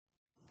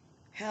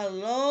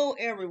Hello,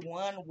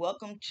 everyone.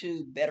 Welcome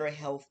to Better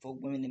Health for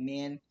Women and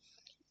Men.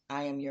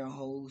 I am your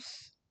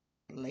host,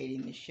 Lady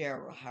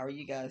Michelle. How are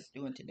you guys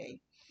doing today?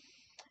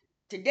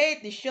 Today,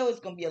 the show is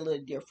going to be a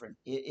little different.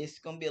 It's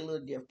going to be a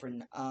little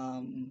different.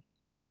 I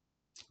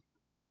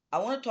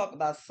want to talk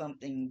about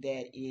something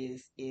that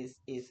is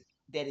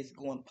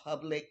going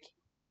public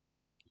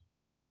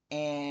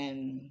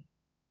and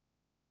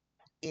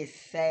it's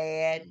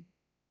sad,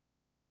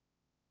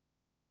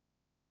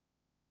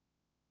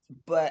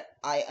 but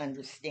I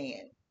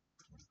understand.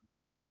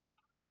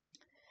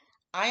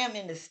 I am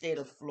in the state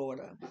of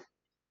Florida,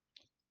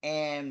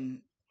 and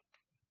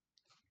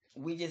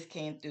we just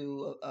came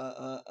through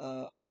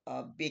a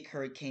big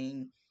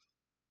hurricane.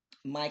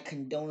 My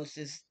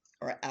condolences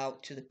are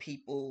out to the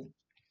people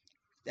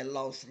that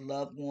lost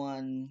loved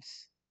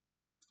ones,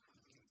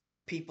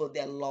 people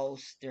that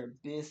lost their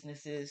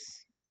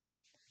businesses,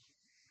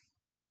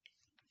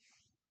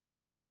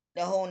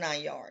 the whole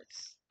 9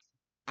 yards.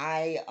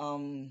 I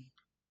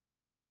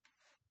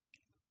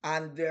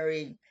I'm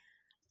very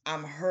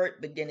I'm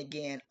hurt, but then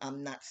again,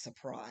 I'm not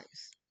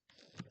surprised.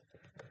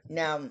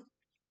 Now,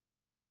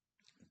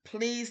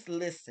 please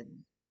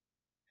listen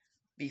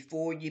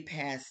before you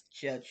pass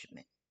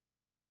judgment.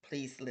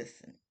 Please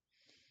listen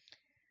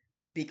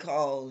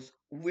because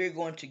we're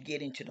going to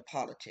get into the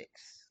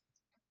politics.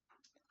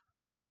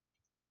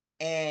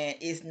 And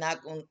it's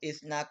not going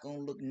to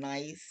look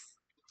nice.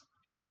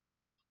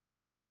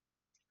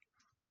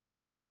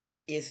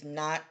 It's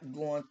not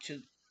going to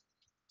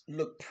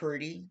look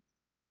pretty,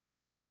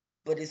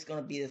 but it's going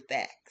to be the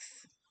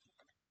facts.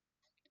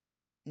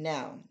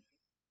 Now,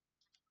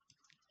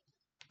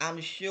 I'm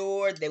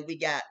sure that we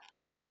got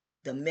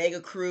the mega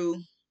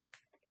crew,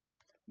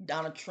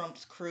 Donald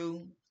Trump's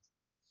crew.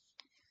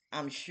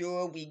 I'm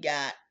sure we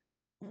got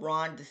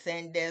Ron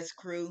DeSantis'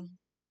 crew.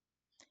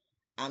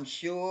 I'm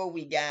sure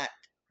we got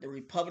the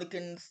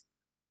Republicans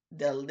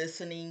that are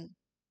listening.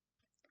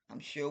 I'm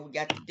sure we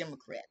got the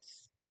Democrats.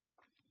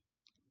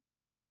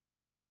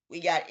 We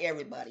got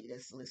everybody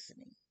that's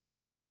listening.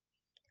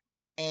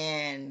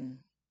 And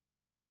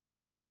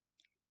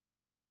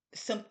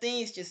some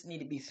things just need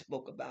to be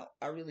spoke about.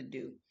 I really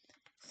do.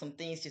 Some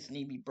things just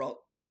need to be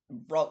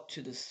brought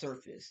to the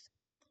surface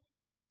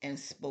and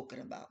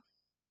spoken about.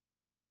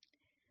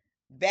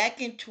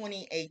 Back in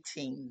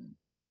 2018,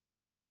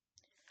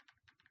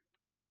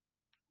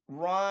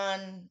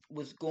 Ron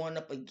was going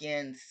up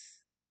against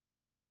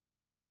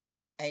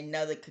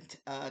another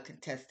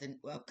contestant,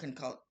 well, couldn't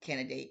call it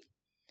candidate.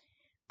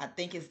 I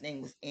think his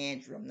name was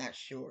Andrew. I'm not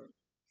sure.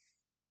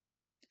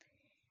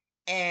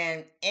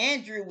 And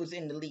Andrew was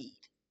in the lead.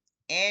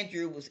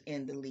 Andrew was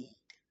in the lead.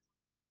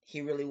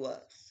 He really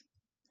was.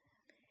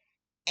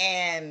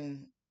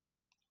 And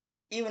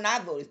even I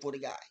voted for the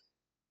guy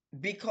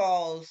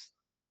because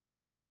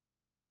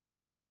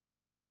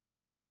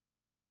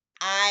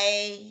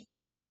I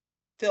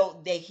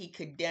felt that he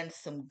could done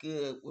some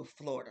good with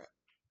Florida.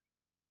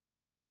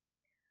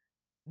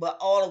 But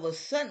all of a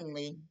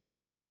suddenly,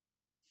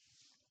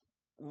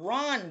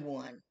 Ron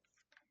won.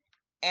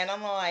 And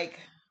I'm like,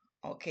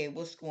 okay,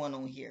 what's going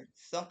on here?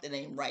 Something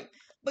ain't right.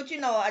 But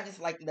I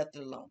just like left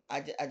it alone.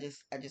 I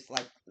just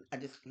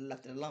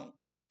left it alone.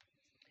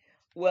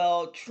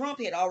 Well,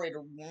 Trump had already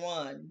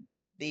won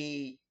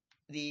the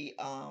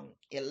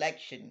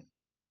election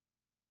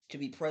to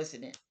be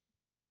president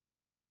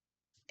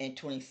in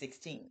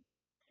 2016.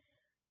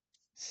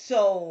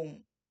 So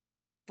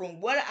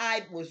from what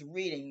I was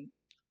reading,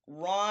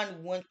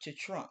 Ron went to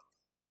Trump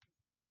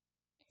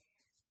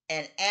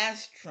and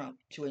asked Trump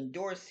to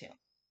endorse him.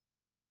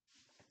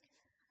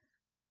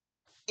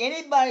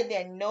 Anybody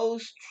that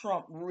knows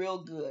Trump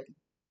real good,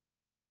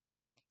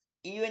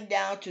 even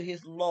down to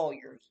his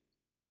lawyers,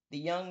 the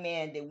young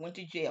man that went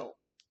to jail,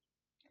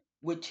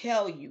 would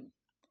tell you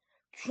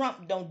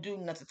Trump don't do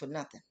nothing for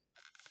nothing.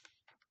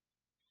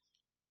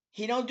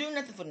 He don't do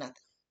nothing for nothing.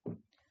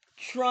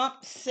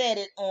 Trump said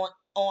it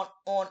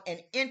on an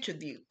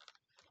interview.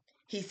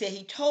 He said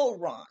he told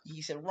Ron.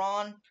 He said,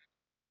 Ron,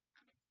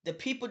 the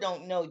people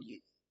don't know you.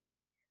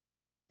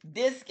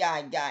 This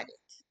guy got it.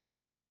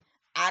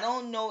 I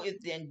don't know if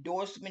the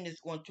endorsement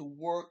is going to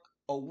work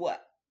or what,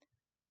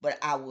 but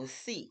I will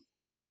see.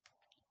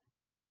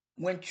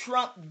 When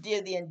Trump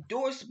did the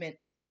endorsement,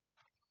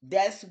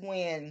 that's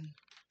when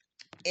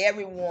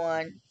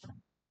everyone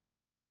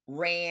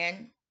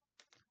ran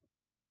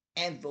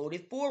and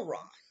voted for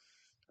Ron.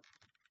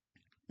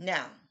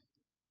 Now,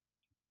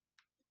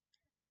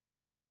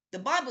 the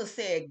Bible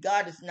said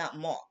God is not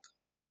mocked.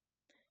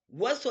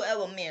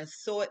 Whatsoever man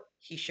soweth,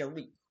 he shall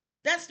reap.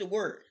 That's the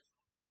word.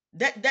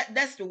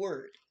 That's the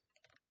word.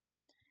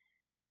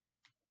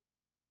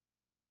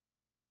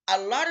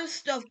 A lot of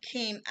stuff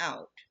came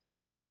out,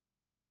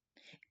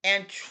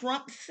 and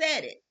Trump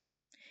said it.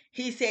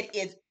 He said,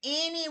 if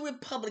any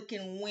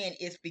Republican win,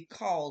 it's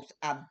because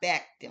I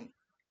backed them.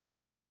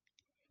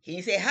 He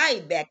didn't say how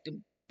he backed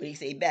them, but he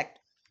said he backed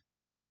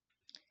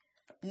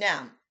them.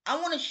 Now,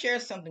 I want to share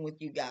something with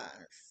you guys.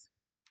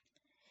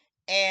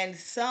 And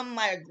some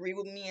might agree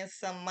with me and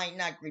some might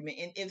not agree with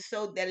me. And if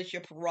so, that is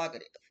your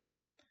prerogative.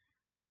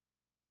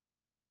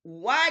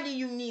 Why do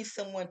you need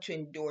someone to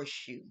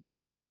endorse you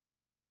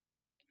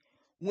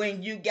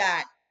when you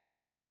got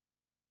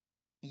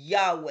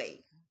Yahweh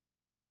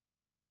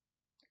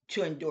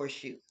to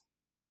endorse you?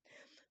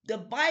 The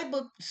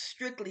Bible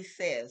strictly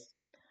says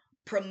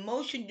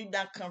promotion do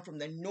not come from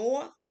the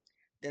north,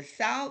 the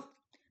south,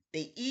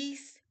 the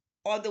east,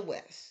 or the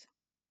west.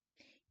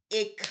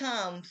 It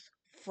comes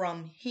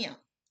from him.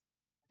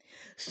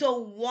 So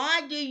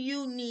why do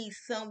you need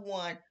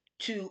someone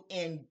to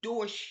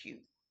endorse you?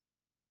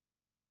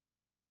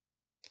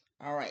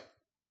 All right.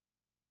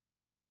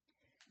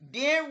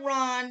 Then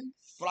Ron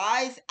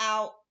flies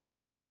out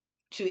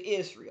to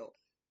Israel,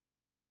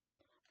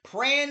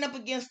 praying up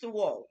against the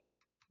wall.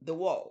 The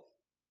wall.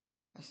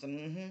 I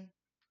said,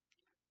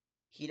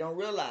 He don't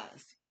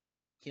realize.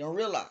 He don't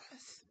realize.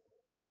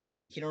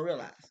 He don't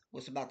realize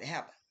what's about to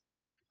happen.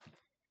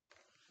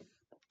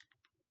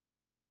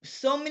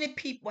 So many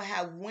people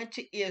have went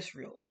to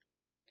Israel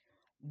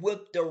with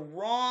the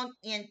wrong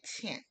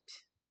intent.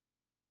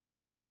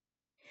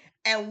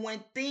 And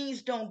when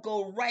things don't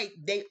go right,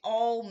 they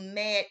all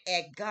mad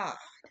at God.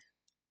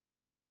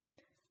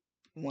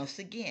 Once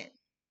again,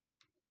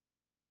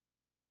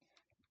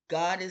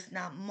 God is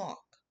not mocked.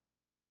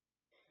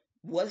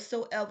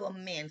 Whatsoever a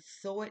man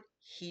soweth,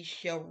 he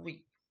shall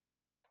reap.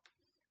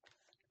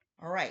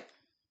 All right.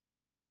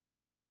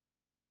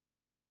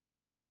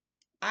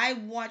 I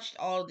watched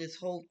all this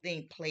whole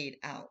thing played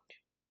out.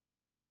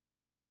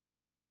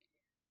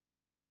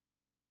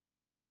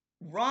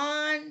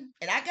 Ron,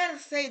 and I gotta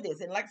say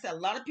this, and like I said, a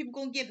lot of people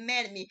gonna get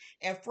mad at me,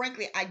 and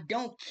frankly, I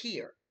don't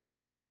care.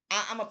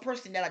 I'm a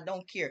person that I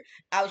don't care.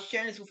 I was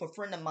sharing this with a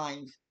friend of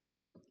mine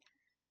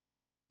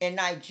in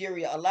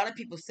Nigeria. A lot of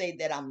people say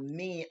that I'm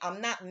mean.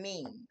 I'm not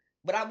mean,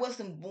 but I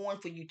wasn't born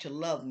for you to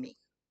love me.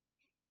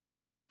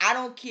 I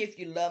don't care if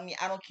you love me.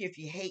 I don't care if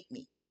you hate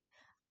me.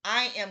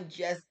 I am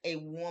just a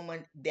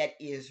woman that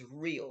is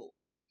real.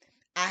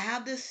 I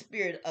have the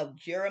spirit of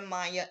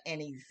Jeremiah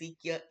and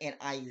Ezekiel and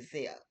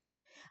Isaiah.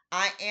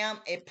 I am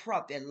a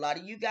prophet. A lot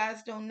of you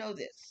guys don't know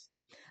this.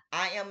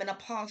 I am an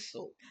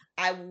apostle.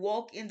 I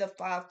walk in the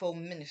fivefold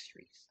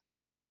ministries.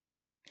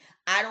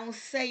 I don't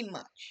say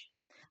much.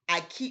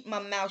 I keep my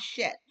mouth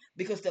shut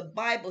because the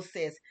Bible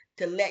says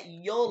to let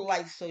your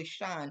light so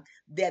shine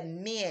that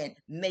men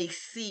may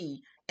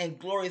see and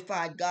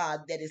glorify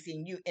God that is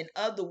in you. In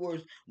other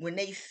words, when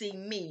they see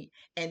me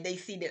and they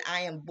see that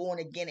I am born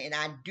again and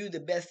I do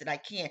the best that I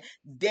can,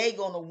 they're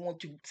going to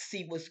want to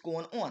see what's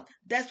going on.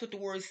 That's what the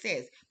word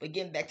says. But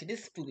getting back to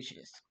this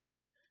foolishness.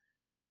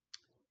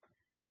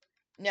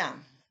 Now,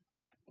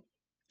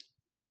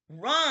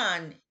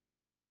 Ron,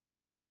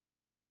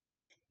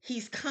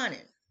 he's cunning.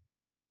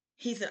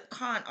 He's a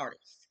con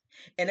artist.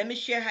 And let me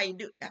share how you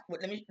do.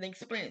 Let me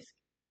explain this.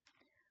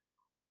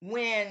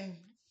 When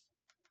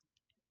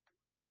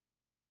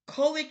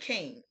COVID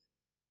came,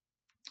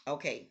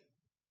 okay,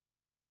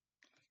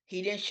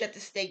 he didn't shut the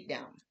state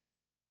down.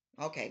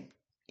 Okay,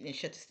 he didn't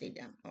shut the state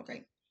down.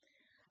 Okay.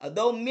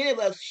 Although many of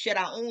us shut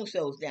our own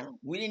selves down,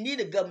 we didn't need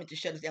the government to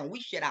shut us down. We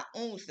shut our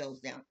own selves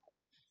down.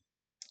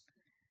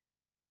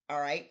 All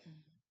right.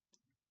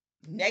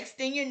 Next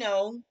thing you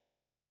know,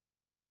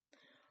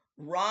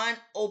 Ron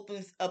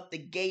opens up the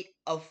gate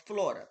of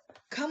Florida.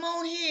 Come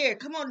on here.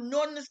 Come on,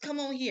 Northerners, come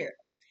on here.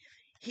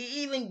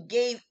 He even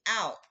gave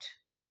out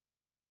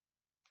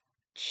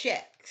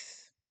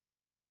checks.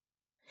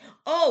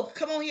 Oh,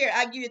 come on here.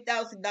 I give you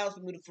 $1,000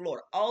 to move to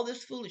Florida. All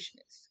this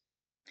foolishness.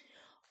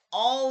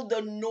 All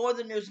the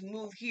Northerners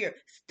move here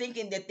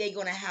thinking that they're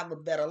going to have a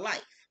better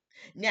life.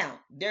 Now,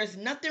 there's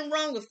nothing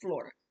wrong with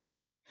Florida,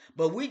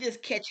 but we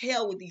just catch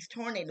hell with these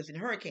tornadoes and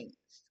hurricanes.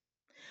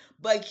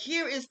 But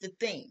here is the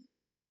thing,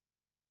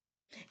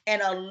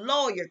 and a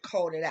lawyer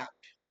called it out.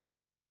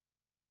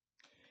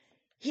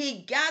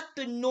 He got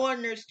the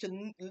Northerners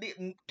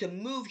to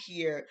move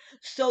here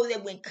so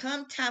that when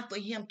come time for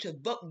him to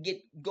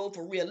go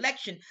for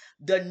re-election,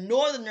 the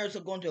Northerners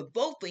are going to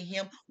vote for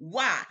him.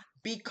 Why?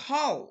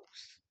 Because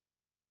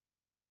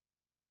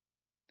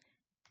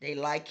they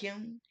like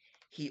him.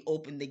 He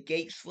opened the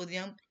gates for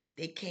them.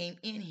 They came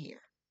in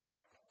here.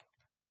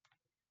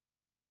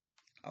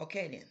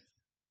 Okay, then.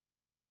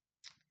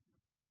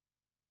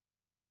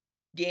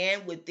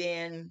 Then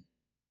within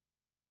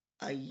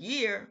a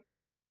year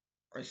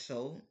or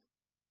so,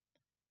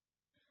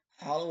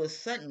 all of a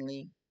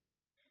sudden,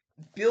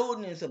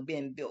 buildings are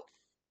being built.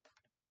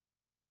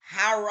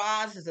 High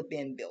rises are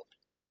being built.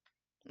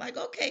 Like,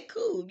 okay,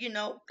 cool,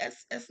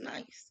 that's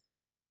nice.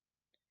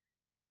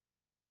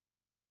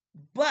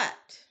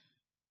 But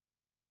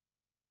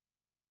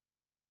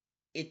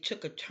it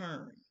took a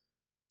turn.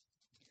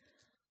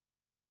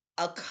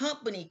 A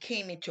company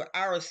came into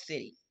our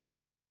city,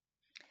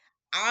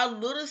 our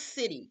little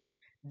city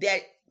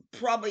that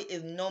probably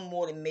is no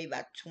more than maybe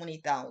about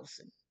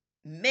 20,000,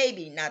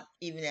 maybe not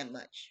even that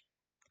much.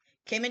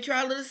 Came into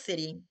our little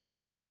city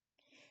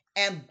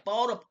and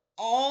bought up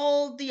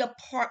all the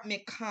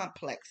apartment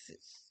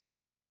complexes,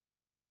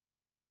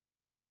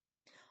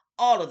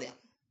 all of them.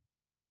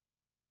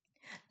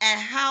 And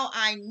how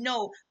I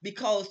know,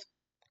 because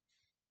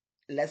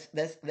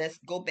let's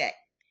go back.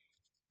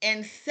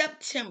 In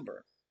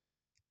September,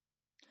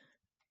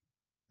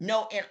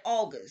 no, in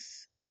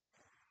August,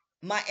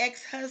 my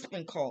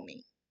ex-husband called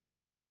me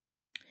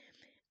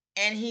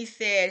and he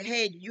said,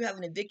 "Hey, do you have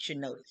an eviction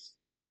notice?"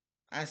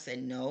 I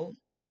said, "No."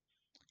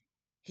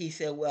 He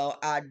said, "Well,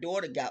 our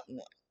daughter got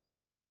one."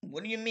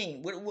 What do you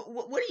mean? What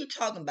are you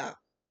talking about?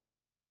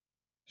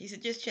 He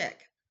said, "Just check."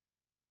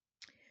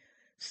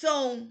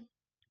 So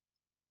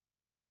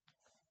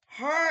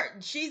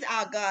she's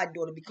our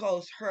goddaughter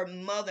because her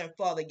mother and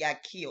father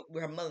got killed.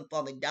 Her mother and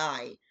father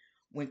died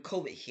when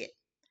COVID hit.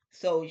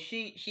 So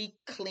she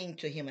clinged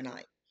to him and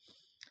I.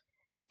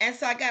 And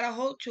so I got a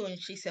hold to her and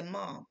she said,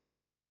 "Mom,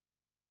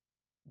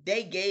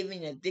 they gave me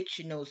an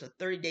eviction notice, a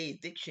 30-day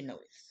eviction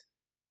notice."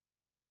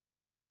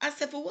 I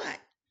said, "For what?"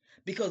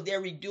 "Because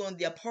they're redoing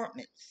the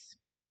apartments."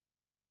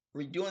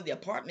 "Redoing the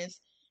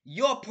apartments?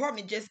 Your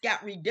apartment just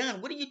got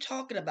redone. What are you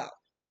talking about?"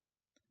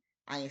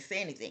 I ain't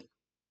say anything.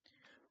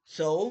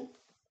 So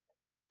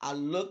I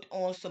looked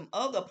on some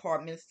other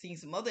apartments, seen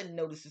some other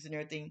notices and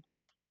everything.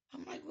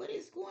 I'm like, what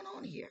is going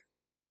on here?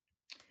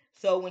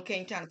 So when it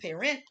came time to pay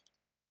rent,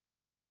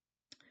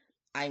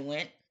 I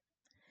went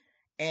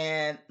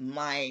and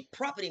my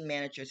property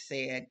manager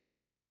said,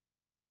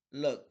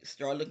 "Look,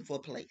 start looking for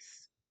a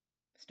place.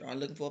 Start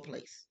looking for a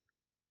place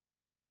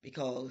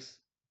because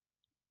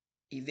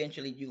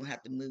eventually you're going to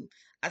have to move."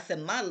 I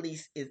said, "My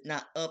lease is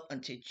not up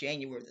until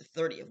January the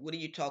 30th. What are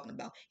you talking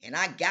about?" And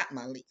I got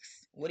my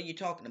lease. "What are you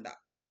talking about?"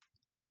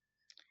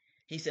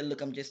 He said,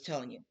 "Look, I'm just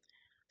telling you."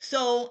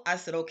 So I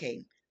said,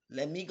 "Okay,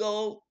 let me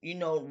go,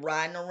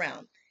 riding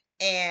around."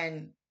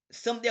 And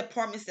some of the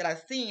apartments that I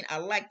seen, I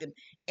liked them.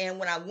 And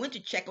when I went to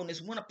check on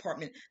this one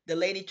apartment, the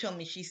lady told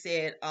me, she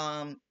said,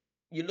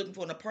 "You're looking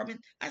for an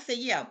apartment?" I said,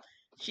 "Yeah."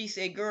 She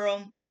said,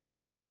 "Girl,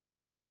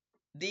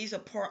 these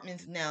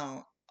apartments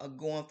now are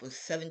going for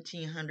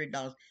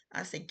 $1,700.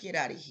 I said, "Get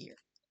out of here."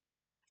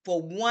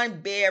 For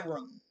one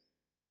bedroom.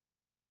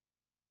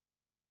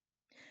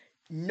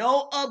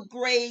 No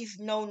upgrades,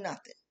 no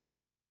nothing.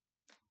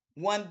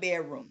 One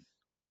bedroom.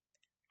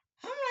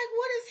 I'm like,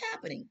 what is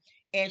happening?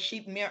 And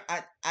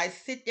I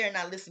sit there and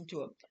I listen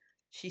to her.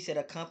 She said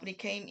a company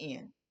came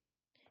in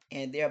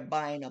and they're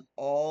buying up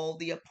all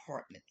the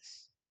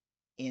apartments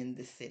in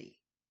the city.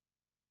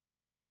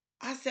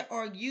 I said,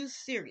 "Are you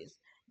serious?"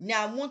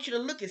 Now I want you to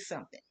look at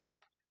something.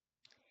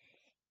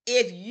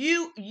 If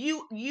you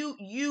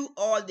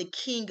are the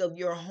king of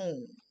your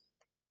home,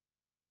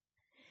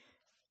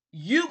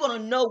 you're gonna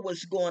know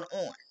what's going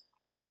on.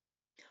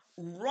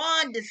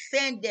 Ron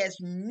DeSantis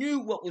knew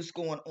what was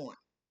going on.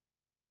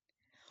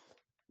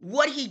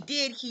 What he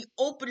did, he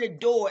opened the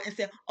door and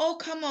said, "Oh,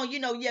 come on,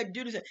 yeah,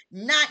 do this,"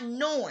 not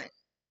knowing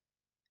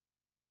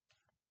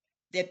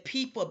that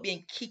people are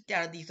being kicked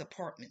out of these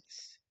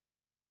apartments,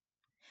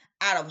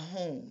 out of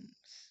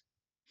homes.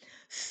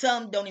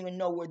 Some don't even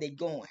know where they're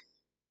going.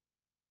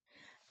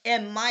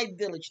 In my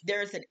village,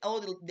 there's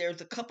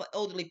a couple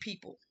elderly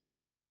people.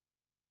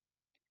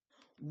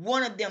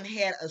 One of them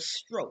had a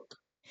stroke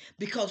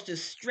because the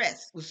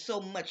stress was so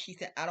much. He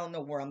said, "I don't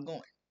know where I'm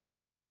going."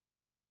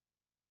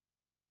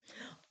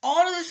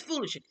 All of this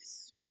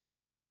foolishness.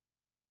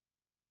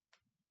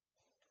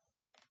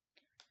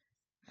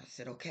 I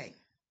said, "Okay."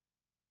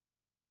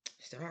 I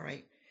said, "All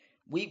right.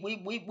 We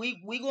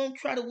gonna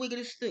try to wiggle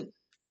this through."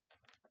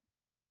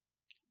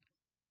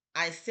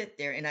 I sit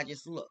there and I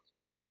just look,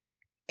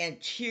 and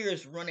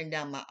tears running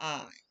down my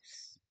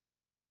eyes.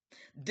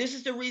 This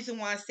is the reason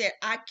why I said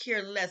I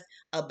care less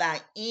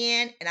about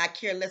Ann and I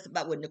care less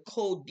about what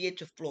Nicole did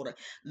to Florida.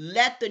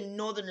 Let the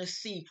Northerners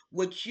see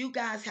what you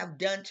guys have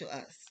done to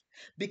us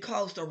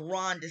because of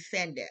Ron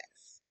DeSantis.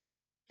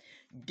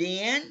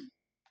 Then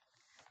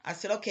I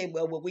said, "Okay,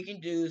 well, what we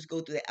can do is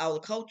go to the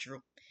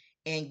agricultural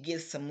and get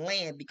some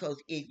land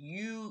because if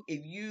you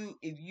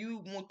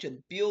want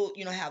to build,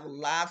 have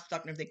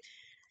livestock and everything,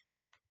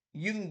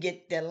 you can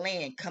get that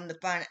land." Come to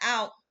find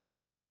out,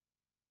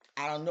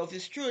 I don't know if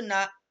it's true or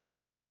not,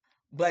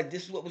 but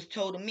this is what was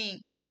told to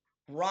me.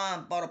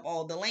 Ron bought up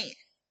all the land.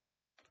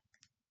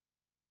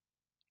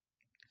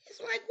 It's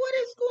like, what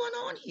is going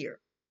on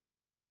here?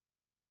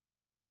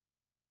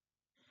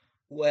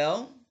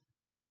 Well,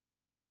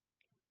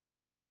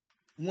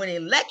 when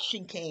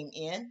election came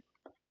in,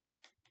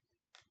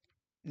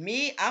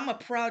 I'm a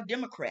proud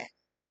Democrat.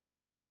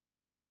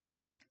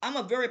 I'm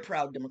a very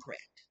proud Democrat.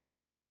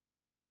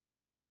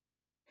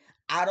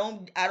 I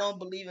don't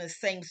believe in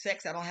same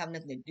sex. I don't have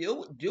nothing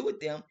to do with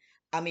them.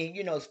 I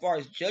mean, as far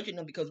as judging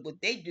them, because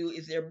what they do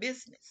is their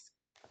business.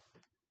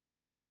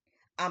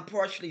 I'm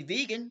partially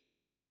vegan.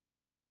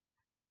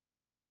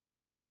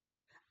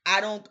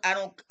 I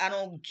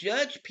don't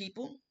judge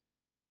people,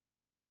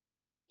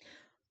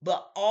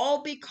 but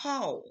all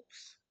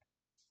because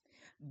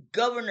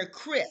Governor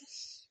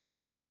Chris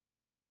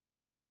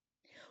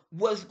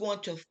was going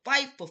to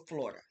fight for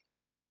Florida.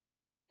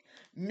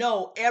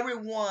 No,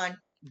 everyone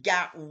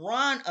got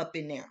Ron up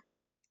in there.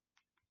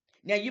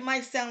 Now you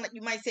might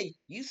say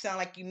you sound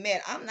like you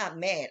mad. I'm not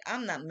mad.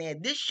 I'm not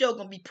mad. This show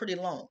gonna be pretty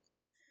long.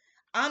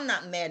 I'm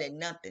not mad at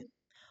nothing.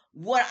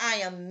 What I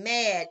am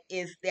mad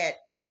is that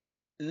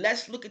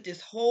let's look at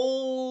this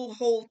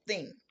whole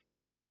thing.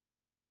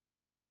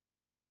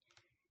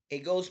 It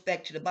goes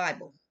back to the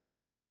Bible.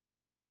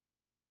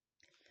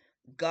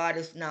 God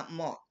is not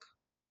mocked.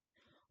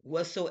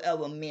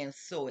 Whatsoever man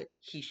soweth,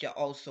 he shall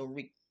also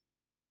reap.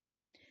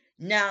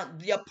 Now,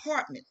 the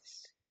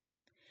apartments,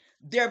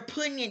 they're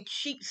putting in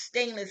cheap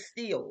stainless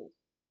steel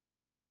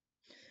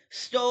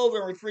stove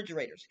and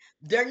refrigerators.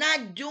 They're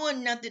not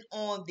doing nothing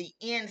on the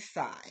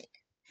inside.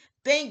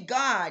 Thank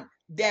God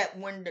that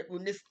when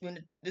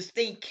this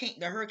thing came,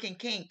 the hurricane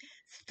came.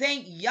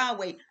 Thank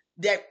Yahweh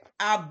that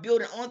our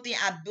building, only thing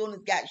our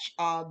buildings got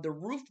the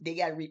roof. They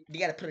got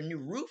to put a new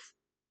roof.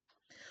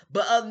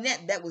 But other than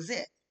that, that was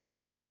it.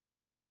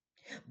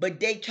 But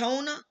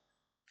Daytona,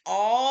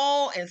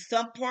 all in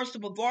some parts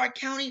of Brevard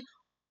County,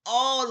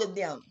 all of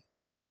them.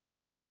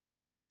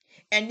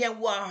 And then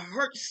what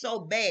hurt so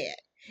bad,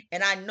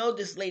 and I know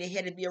this lady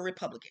had to be a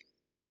Republican.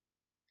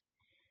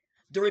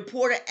 The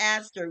reporter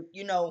asked her,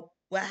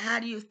 well, how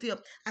do you feel?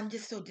 I'm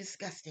just so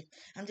disgusted.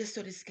 I'm just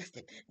so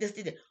disgusted. This.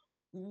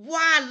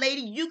 Why,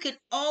 lady? You can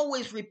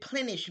always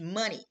replenish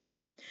money.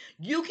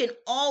 You can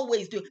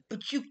always do it,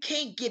 but you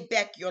can't get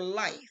back your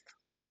life.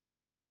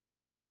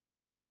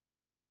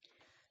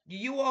 Do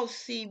you all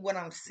see what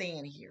I'm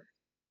saying here?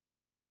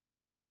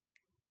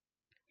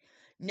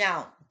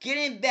 Now,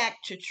 getting back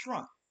to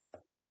Trump.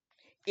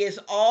 It's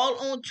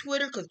all on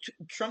Twitter because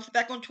Trump's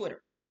back on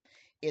Twitter.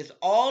 It's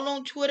all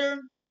on Twitter.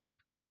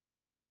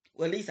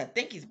 Well, at least I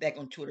think he's back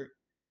on Twitter.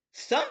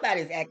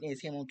 Somebody's acting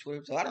as him on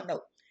Twitter, so I don't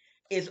know.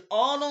 It's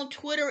all on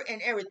Twitter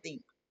and everything.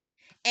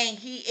 And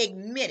he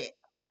admitted,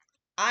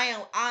 I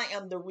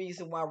am the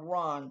reason why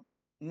Ron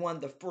won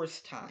the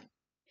first time.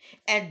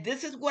 And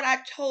this is what I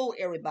told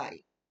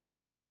everybody.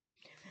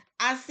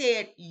 I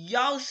said,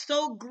 y'all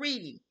so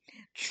greedy,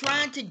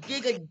 trying to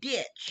dig a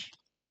ditch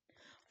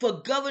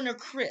for Governor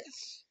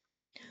Chris.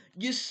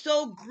 You're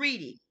so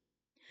greedy.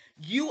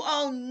 You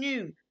all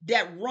knew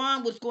that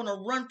Ron was going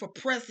to run for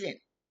president.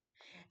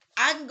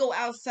 I can go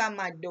outside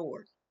my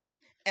door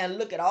and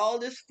look at all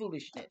this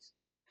foolishness.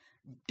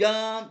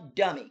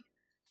 Dummy.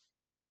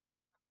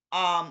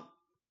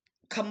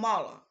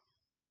 Kamala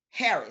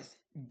Harris,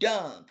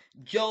 dumb.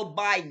 Joe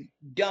Biden,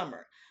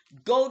 dumber.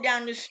 Go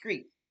down the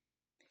street.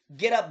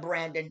 Get up,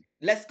 Brandon.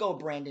 Let's go,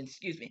 Brandon.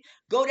 Excuse me.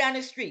 Go down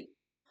the street.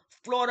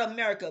 Florida,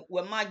 America.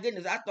 Well, my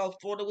goodness, I thought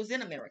Florida was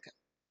in America.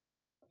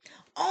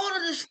 All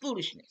of this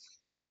foolishness.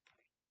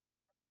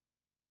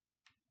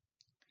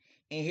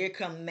 And here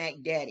comes Mac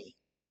Daddy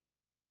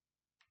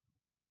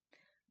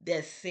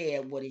that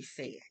said what he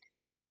said.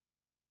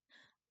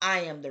 I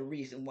am the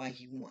reason why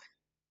he won.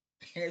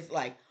 And it's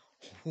like,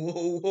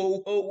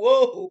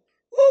 whoa.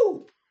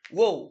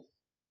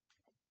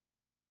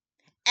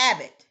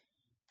 Abbott.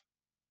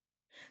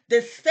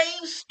 The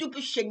same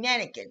stupid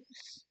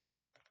shenanigans.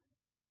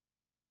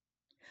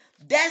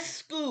 That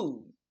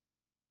school,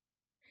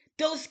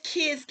 those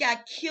kids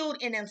got killed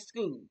in them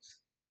schools.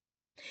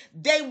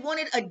 They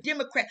wanted a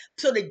Democrat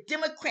so the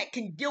Democrat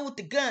can deal with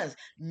the guns.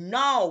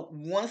 No,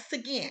 once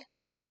again,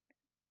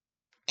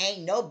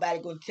 ain't nobody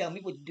gonna tell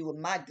me what to do with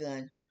my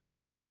gun.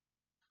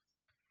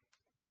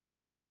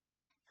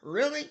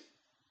 Really?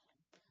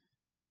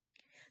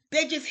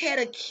 They just had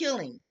a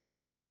killing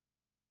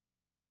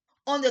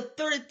on the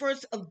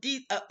 31st of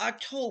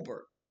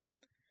October.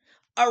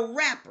 A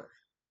rapper.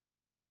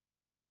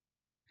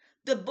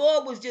 The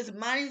boy was just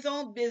minding his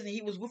own business.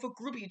 He was with a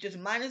group. He just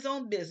minding his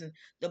own business.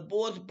 The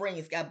boy's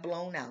brains got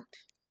blown out.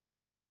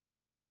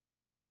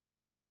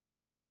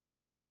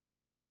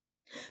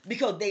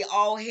 Because they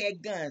all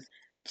had guns.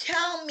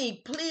 Tell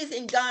me, please,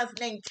 in God's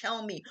name,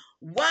 tell me,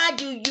 why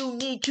do you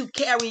need to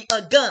carry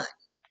a gun?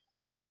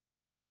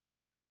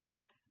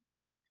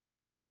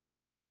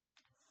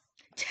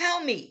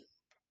 Tell me.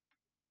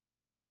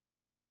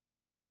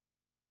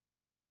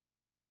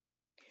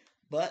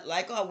 But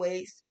like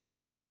always,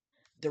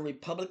 the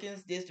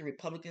Republicans this, the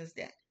Republicans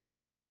that.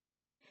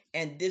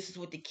 And this is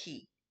what the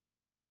key.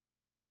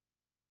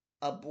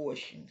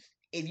 Abortions.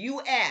 If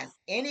you ask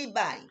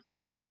anybody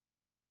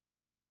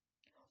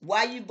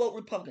why you vote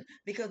Republican,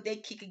 because they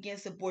kick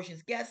against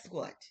abortions, guess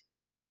what?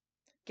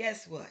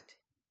 Guess what?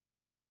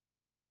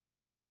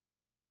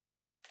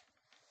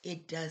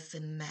 It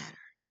doesn't matter.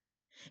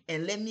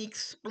 And let me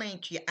explain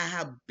to you, I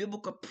have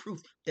biblical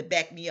proof to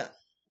back me up.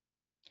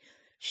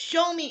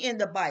 Show me in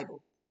the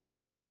Bible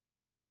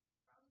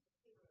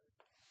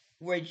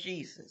where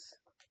Jesus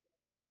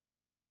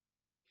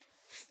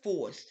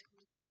forced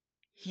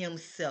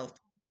himself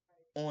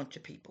onto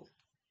people.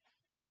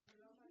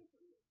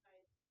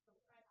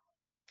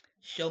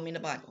 Show me in the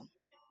Bible.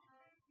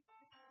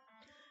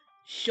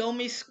 Show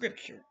me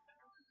scripture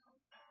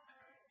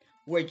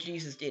where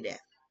Jesus did that.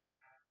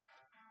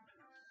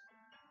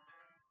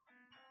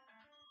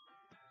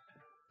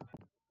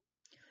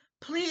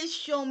 Please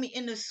show me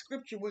in the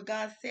scripture where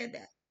God said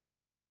that.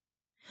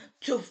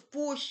 To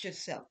force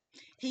yourself.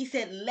 He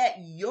said, let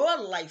your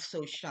light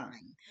so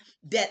shine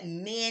that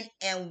men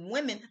and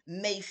women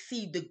may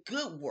see the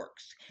good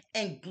works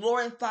and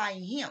glorify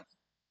him.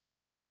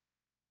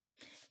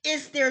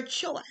 It's their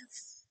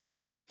choice.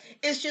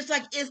 It's just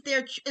like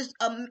it's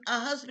a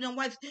husband and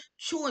wife's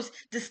choice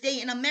to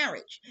stay in a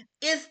marriage.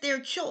 It's their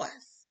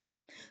choice.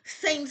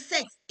 Same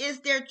sex is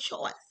their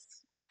choice.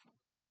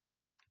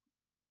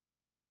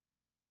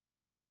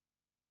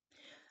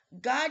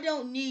 God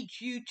don't need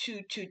you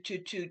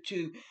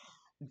to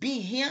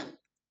be him.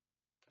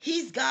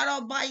 He's God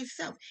all by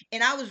himself.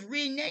 And I was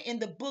reading that in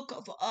the book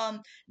of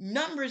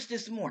Numbers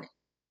this morning.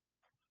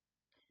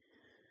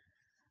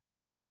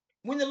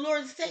 When the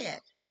Lord said,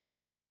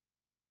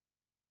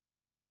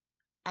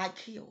 I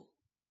kill.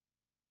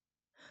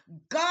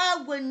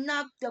 God will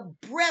knock the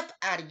breath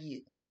out of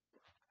you.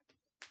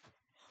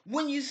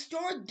 When you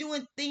start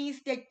doing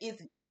things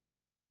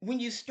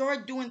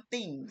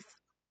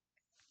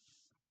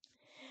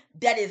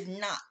that is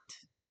not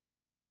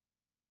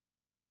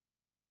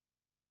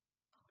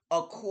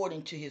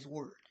according to his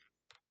word.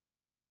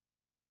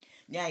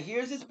 Now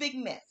here's this big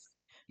mess.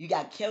 You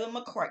got Kevin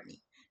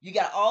McCartney. You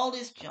got all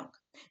this junk.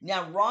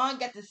 Now Ron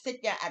got to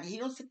sit down. He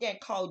don't sit there and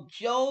call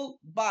Joe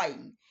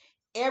Biden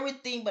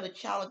everything but a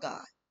child of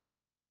God.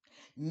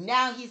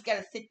 Now he's got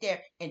to sit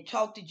there and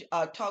talk to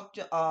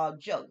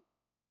Joe.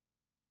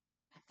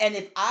 And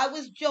if I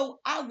was Joe,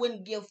 I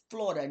wouldn't give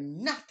Florida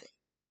nothing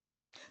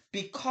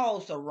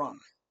because of Ron.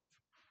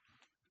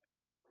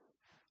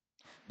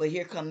 But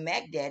here come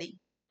Mac Daddy.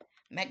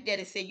 Mac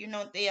Daddy said, "You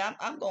know,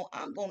 I'm going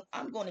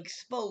to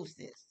expose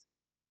this."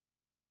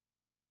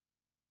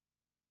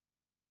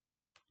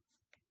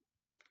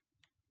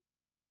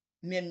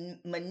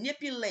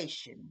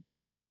 Manipulation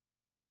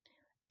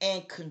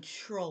and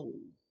control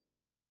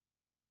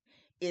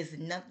is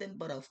nothing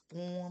but a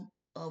form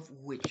of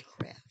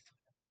witchcraft.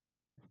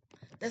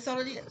 That's all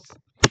it is.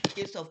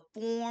 It's a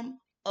form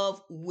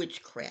of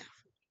witchcraft.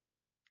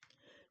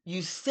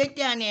 You sit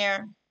down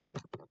there.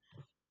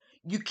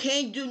 You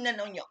can't do nothing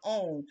on your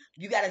own.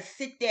 You got to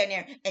sit down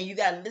there and you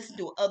got to listen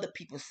to what other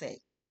people say.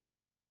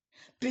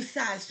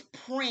 Besides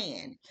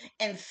praying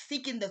and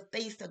seeking the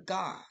face of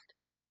God.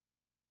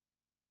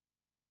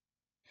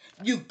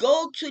 You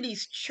go to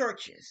these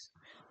churches.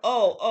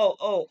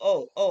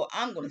 Oh,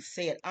 I'm going to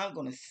say it. I'm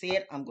going to say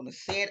it. I'm going to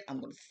say it. I'm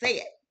going to say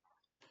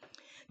it.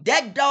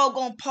 That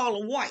doggone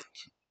Paula White.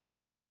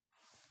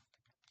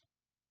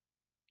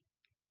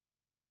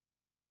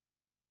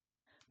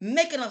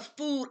 Making a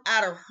fool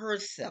out of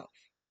herself.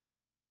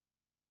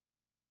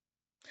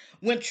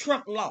 When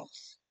Trump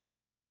lost.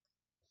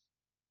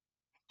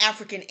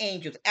 African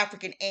angels.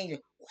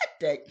 What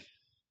the?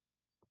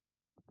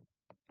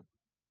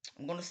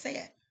 I'm going to say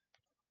it.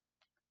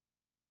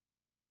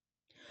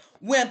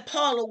 When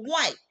Paula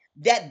White,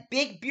 that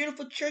big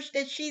beautiful church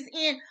that she's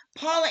in,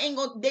 Paula ain't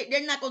gonna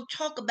they're not gonna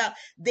talk about,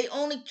 they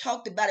only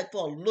talked about it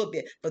for a little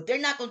bit, but they're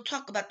not gonna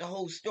talk about the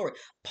whole story.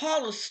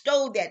 Paula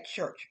stole that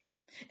church.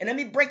 And let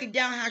me break it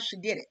down how she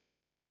did it.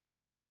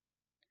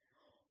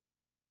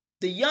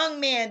 The young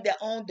man that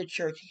owned the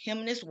church, him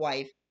and his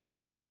wife,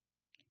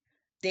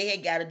 they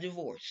had got a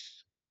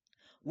divorce.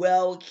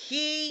 Well,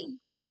 he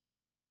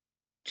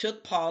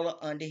took Paula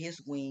under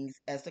his wings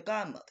as the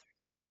godmother.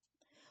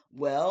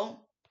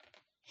 Well,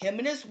 him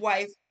and his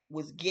wife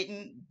was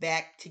getting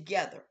back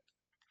together.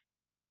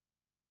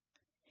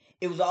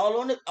 It was all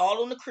on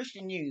the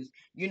Christian news.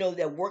 You know,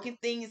 they're working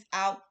things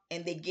out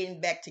and they're getting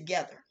back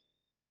together.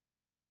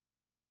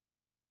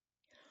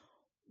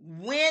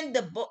 When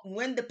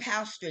the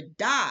pastor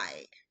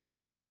died,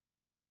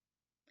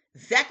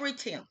 Zachary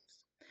Timms.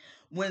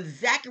 When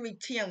Zachary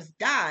Timms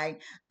died,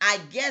 I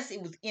guess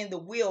it was in the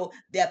will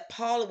that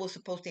Paula was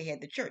supposed to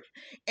head the church.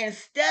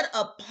 Instead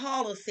of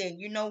Paula saying,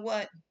 you know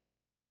what?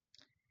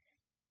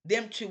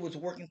 Them two was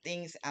working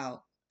things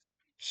out.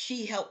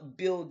 She helped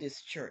build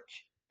this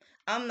church.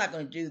 I'm not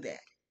going to do that.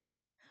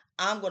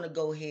 I'm going to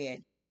go ahead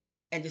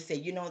and just say,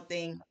 you know what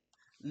thing?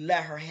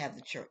 Let her have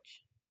the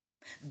church.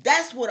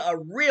 That's what a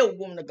real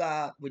woman of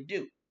God would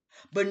do.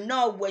 But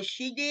no, what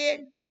she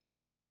did,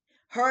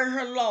 her and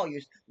her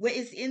lawyers, well,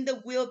 it's in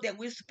the will that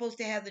we're supposed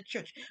to have the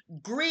church.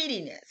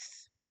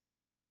 Greediness.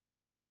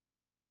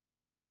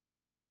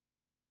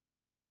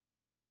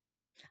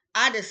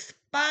 I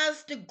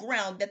despise the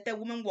ground that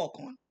woman walk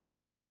on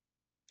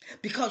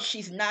because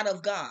she's not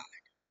of God.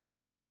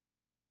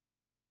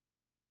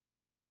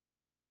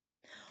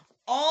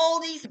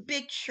 All these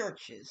big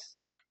churches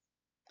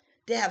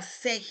they have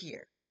said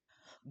here,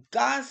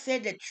 God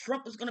said that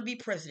Trump was going to be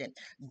president.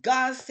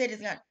 God said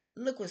it's not.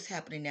 Look what's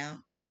happening now.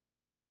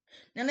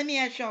 Now let me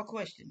ask y'all a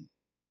question.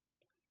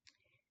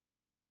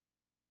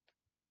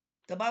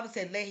 The Bible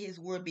said, let his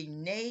word be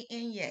nay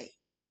and yea.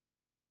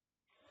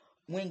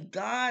 When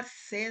God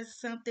says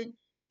something,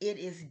 it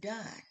is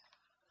done.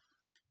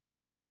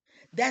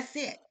 That's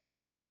it.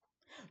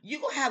 You're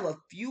going to have a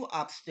few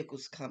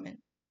obstacles coming,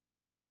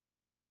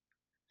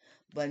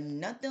 but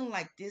nothing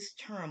like this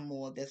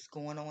turmoil that's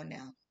going on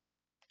now.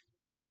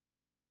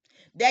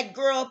 That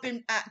girl up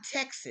in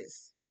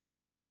Texas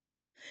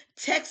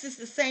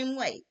the same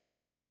way.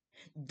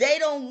 They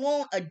don't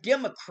want a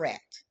Democrat.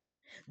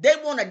 They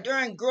want a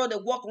darn girl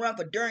that walk around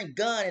with a darn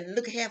gun and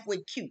look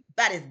halfway cute.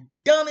 About as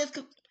dumb as...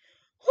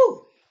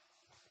 Whew.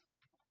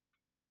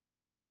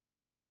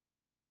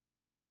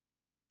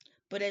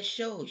 But it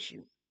shows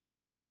you.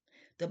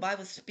 The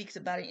Bible speaks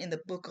about it in the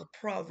book of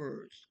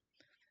Proverbs.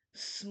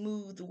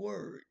 Smooth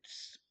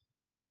words.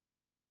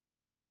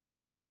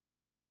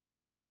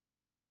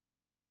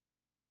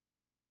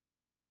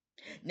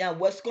 Now,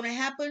 what's going to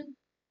happen?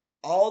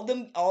 All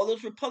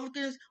those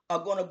Republicans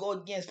are going to go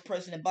against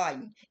President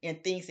Biden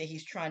and things that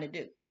he's trying to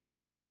do.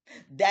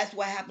 That's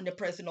what happened to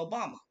President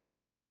Obama.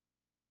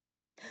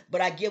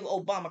 But I give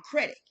Obama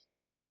credit.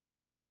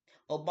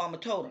 Obama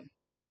told him,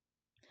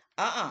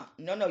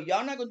 no,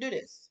 y'all not going to do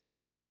this.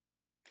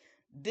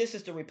 This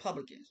is the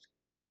Republicans.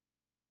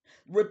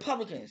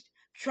 Republicans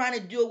trying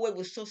to do away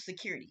with Social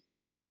Security.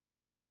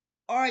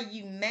 Are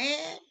you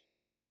mad?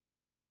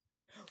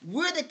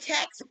 We're the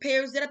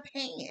taxpayers that are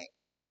paying.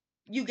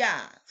 You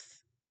guys.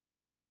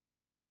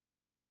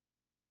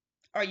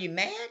 Are you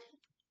mad?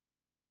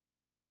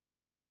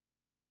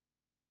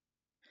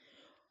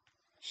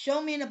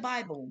 Show me in the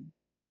Bible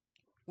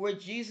where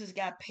Jesus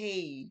got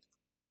paid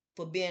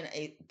for being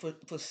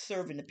for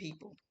serving the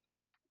people.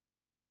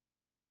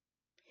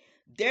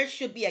 There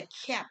should be a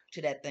cap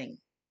to that thing.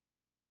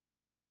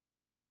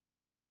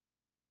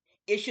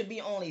 It should be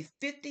only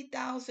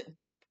 50,000.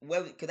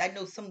 Well, because I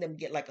know some of them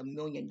get like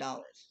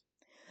 $1,000,000.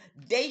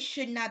 They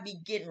should not be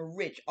getting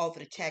rich off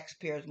of the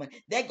taxpayers'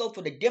 money. That go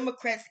for the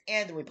Democrats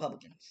and the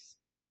Republicans.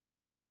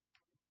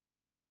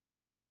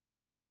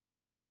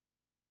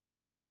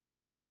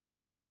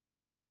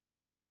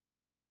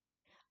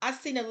 I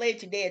seen a lady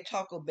today at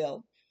Taco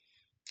Bell,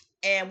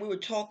 and we were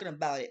talking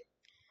about it,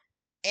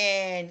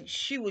 and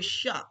she was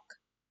shocked.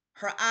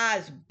 Her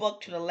eyes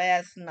bucked to the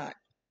last knot.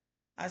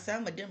 I said,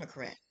 I'm a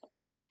Democrat.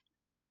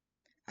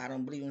 I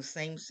don't believe in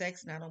same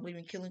sex, and I don't believe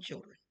in killing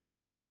children.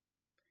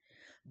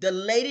 The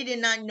lady did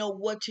not know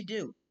what to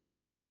do.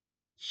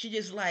 She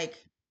just like,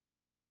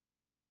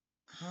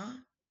 huh?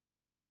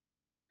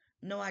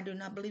 No, I do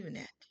not believe in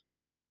that.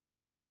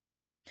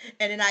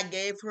 And then I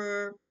gave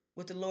her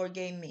what the Lord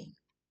gave me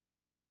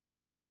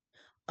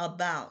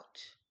about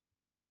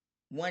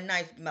one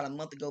night, about a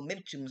month ago,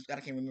 maybe 2 months ago,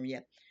 I can't remember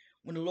yet,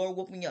 when the Lord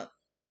woke me up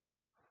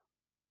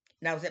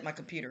and I was at my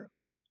computer.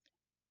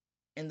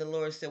 And the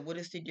Lord said, what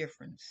is the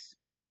difference?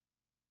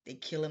 They're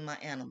killing my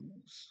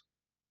animals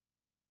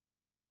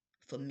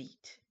for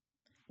meat.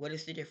 What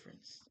is the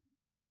difference?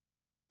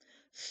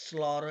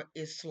 Slaughter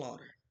is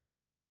slaughter.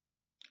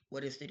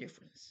 What is the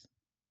difference?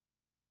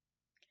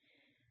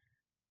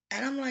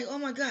 And I'm like, oh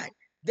my God.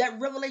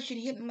 That revelation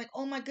hit me. I'm like,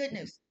 oh my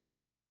goodness.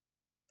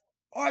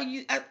 Are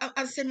you,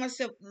 I said to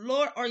myself,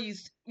 Lord, are you,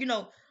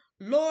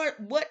 Lord,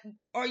 what,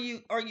 are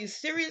you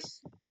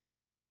serious?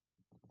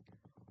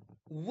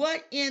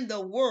 What in the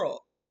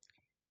world?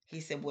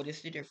 He said, what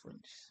is the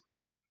difference?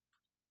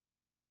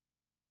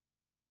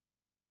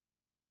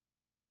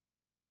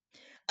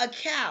 A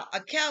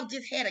cow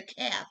just had a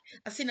calf.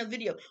 I seen a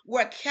video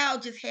where a cow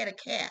just had a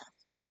calf.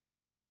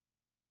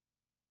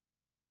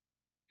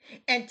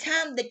 And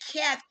time the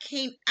calf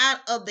came out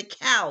of the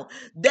cow,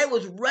 they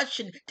was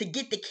rushing to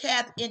get the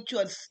calf into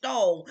a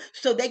stall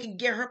so they could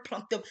get her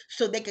plucked up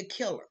so they could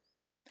kill her.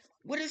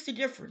 What is the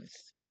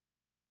difference?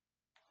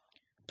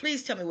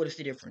 Please tell me what is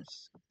the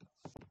difference.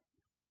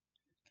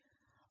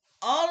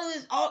 All of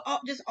this,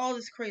 just all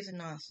this crazy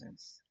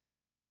nonsense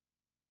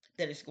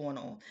that is going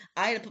on.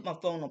 I had to put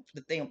my phone on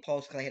the thing on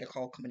pause because I had a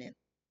call coming in.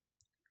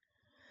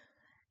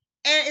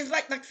 And it's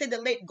like I said, the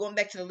lady, going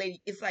back to the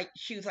lady, it's like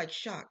she was like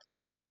shocked.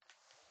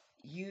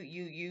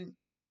 You.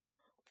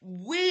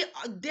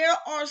 There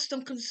are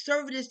some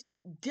conservative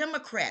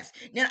Democrats.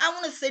 Now I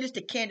want to say this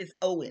to Candace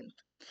Owens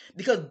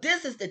because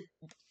this is the.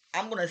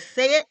 I'm gonna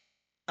say it.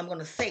 I'm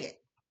gonna say it.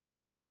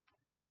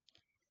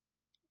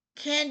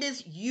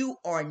 Candace, you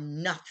are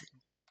nothing.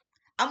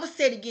 I'm gonna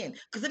say it again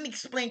because let me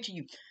explain to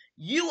you.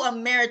 You are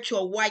married to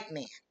a white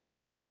man.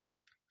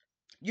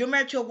 You're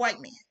married to a white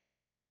man.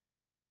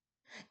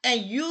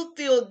 And you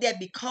feel that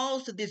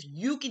because of this,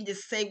 you can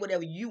just say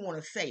whatever you want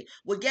to say.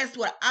 Well, guess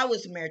what? I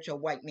was married to a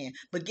white man.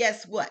 But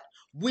guess what?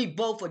 We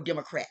both are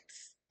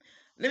Democrats.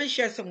 Let me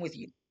share something with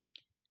you.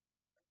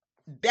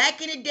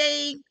 Back in the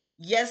day,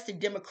 yes, the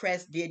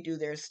Democrats did do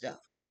their stuff.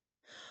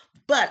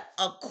 But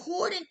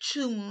according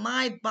to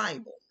my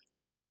Bible,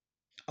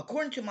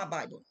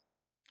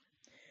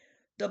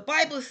 the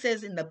Bible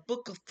says in the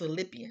book of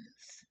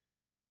Philippians,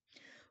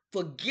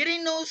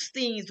 forgetting those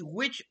things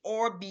which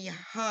are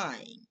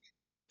behind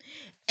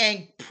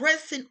and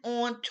pressing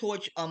on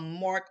towards a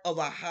mark of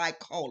a high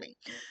calling.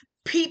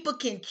 People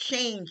can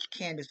change,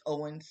 Candace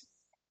Owens.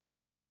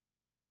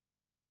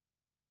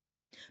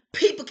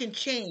 People can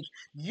change.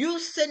 You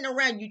sitting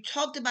around, you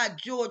talked about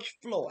George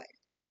Floyd.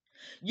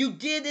 You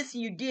did this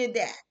and you did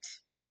that.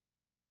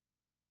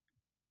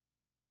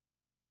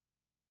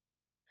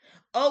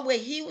 Oh, well,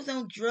 he was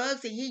on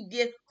drugs and he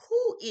did.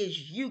 Who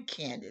is you,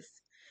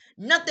 Candace?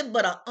 Nothing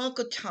but an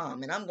Uncle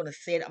Tom. And I'm going to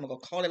say it, I'm going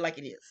to call it like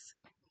it is.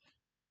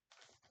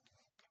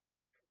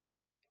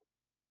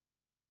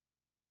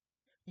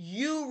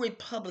 You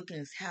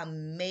Republicans have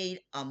made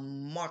a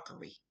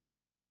mockery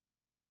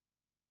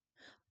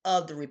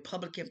of the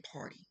Republican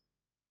Party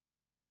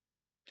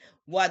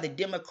while the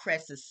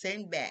Democrats are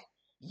sitting back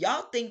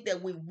Y'all think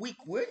that we're weak.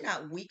 We're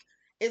not weak.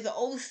 It's an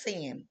old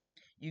saying.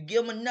 You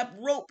give them enough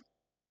rope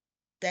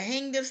to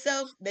hang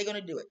themselves, they're going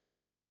to do it.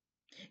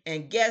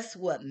 And guess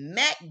what?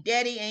 Mac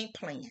Daddy ain't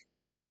playing.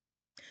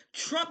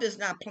 Trump is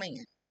not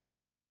playing.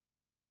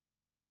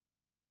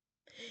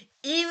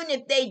 Even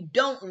if they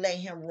don't let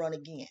him run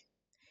again,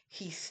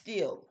 he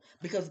still,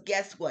 because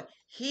guess what?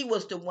 He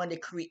was the one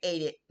that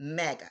created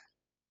MAGA.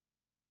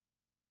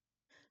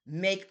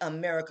 Make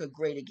America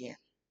great again.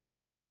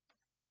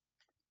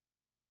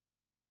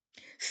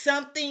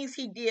 Some things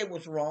he did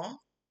was wrong.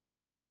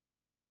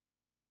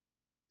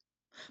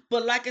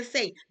 But like I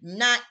say,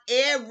 not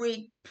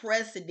every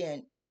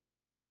president,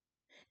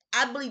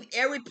 I believe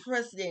every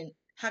president,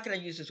 how can I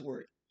use this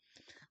word?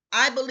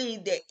 I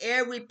believe that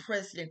every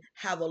president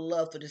have a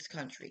love for this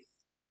country.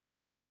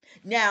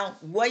 Now,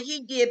 what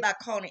he did by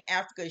calling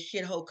Africa a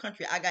shithole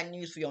country, I got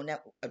news for you on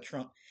that,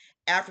 Trump.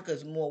 Africa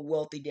is more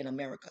wealthy than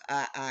America.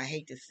 I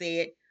hate to say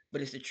it,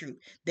 but it's the truth.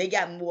 They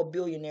got more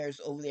billionaires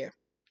over there.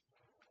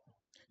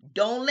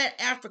 Don't let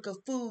Africa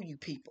fool you,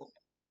 people.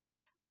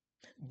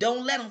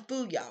 Don't let them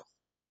fool y'all.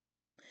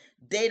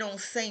 They don't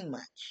say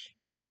much.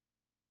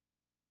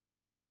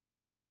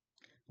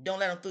 Don't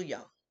let them fool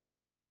y'all.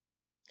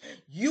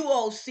 You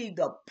all see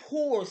the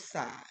poor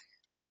side.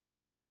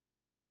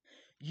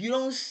 You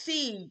don't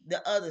see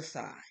the other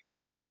side.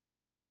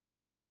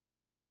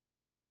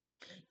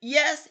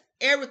 Yes,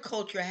 every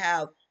culture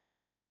have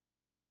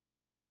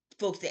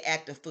folks that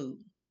act a fool.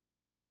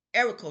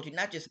 Every culture,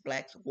 not just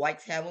blacks.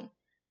 Whites have them.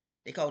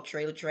 They call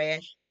trailer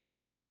trash.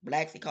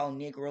 Blacks, they call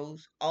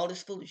Negroes. All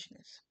this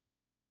foolishness.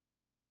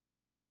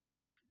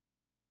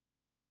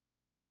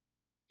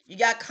 You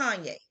got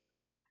Kanye.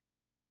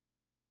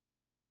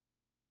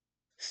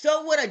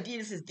 So what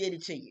Adidas did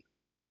it to you?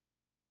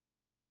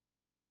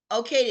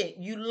 Okay,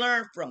 then you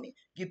learn from it.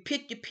 You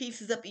pick your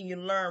pieces up and you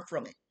learn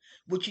from it.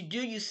 What you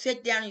do, you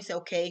sit down and you say,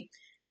 okay,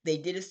 they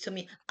did this to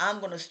me. I'm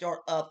going to start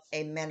up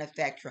a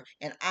manufacturer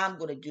and I'm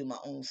going to do my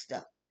own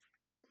stuff.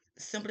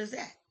 Simple as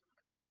that.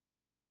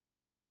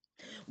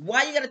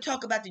 Why you got to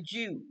talk about the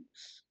Jews?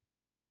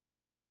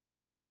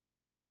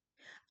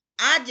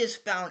 I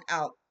just found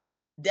out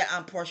that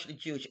I'm partially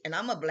Jewish and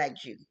I'm a black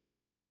Jew.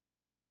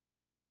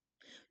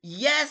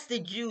 Yes, the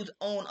Jews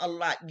own a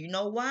lot. You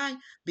know why?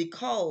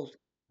 Because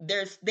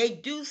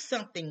they do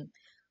something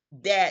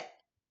that,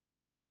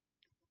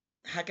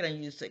 how can I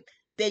use it?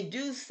 They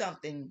do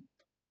something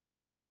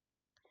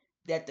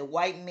that the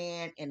white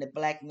man and the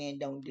black man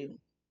don't do.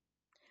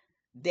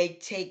 They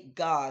take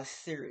God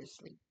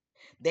seriously.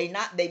 They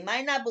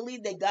might not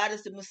believe that God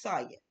is the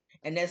Messiah,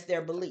 and that's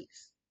their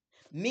beliefs.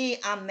 Me,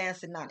 I'm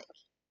Masonic.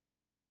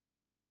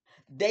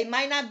 They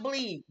might not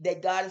believe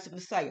that God is the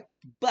Messiah,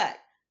 but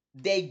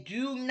they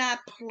do not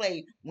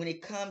play when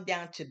it comes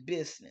down to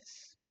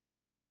business.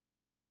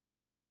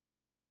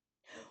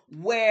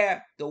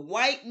 Where the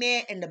white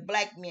man and the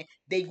black man,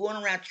 they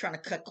going around trying to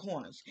cut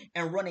corners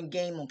and running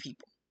game on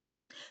people.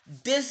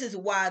 This is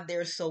why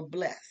they're so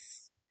blessed.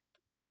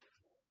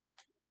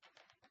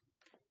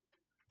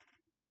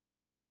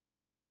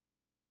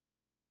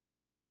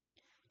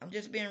 I'm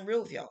just being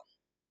real with y'all.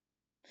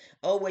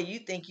 Oh, well, you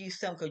think you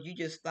something because you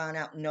just found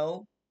out.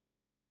 No.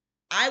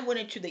 I went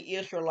into the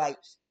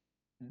Israelites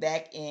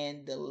back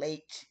in the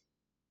late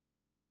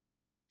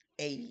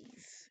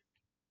 80s.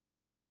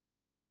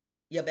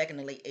 Yeah, back in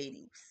the late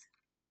 80s.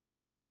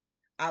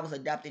 I was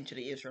adopted into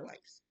the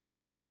Israelites.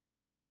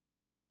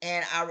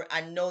 And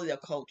I know their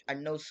culture. I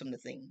know some of the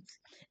things.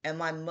 And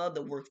my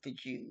mother worked for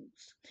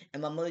Jews.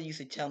 And my mother used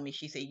to tell me,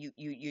 she said,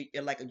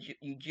 you're like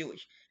you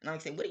Jewish. And I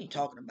would say, what are you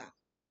talking about?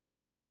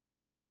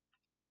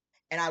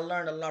 And I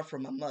learned a lot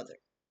from my mother.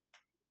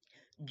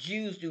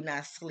 Jews do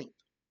not sleep.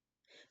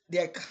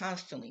 They're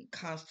constantly.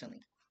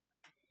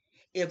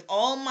 If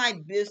all my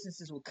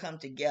businesses would come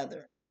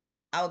together,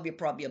 I would be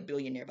probably a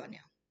billionaire by now.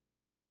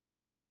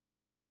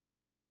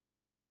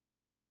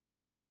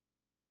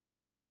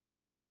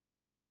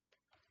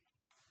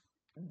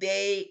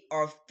 They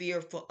are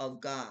fearful of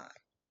God.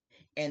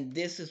 And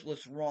this is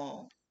what's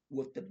wrong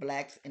with the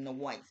blacks and the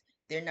whites.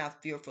 They're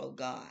not fearful of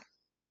God.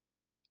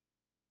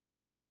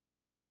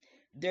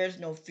 There's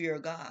no fear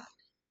of God.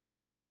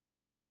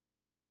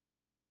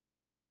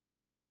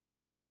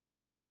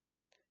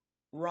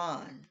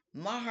 Ron,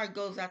 my heart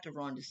goes out to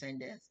Ron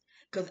DeSantis.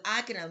 Because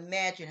I can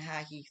imagine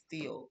how he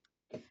feels,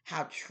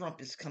 how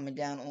Trump is coming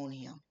down on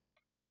him.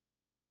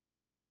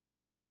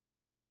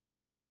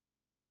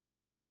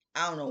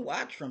 I don't know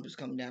why Trump is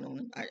coming down on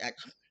him.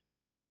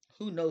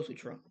 Who knows with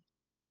Trump?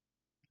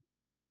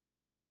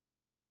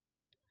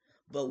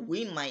 But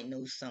we might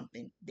know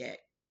something that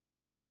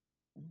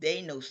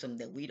they know something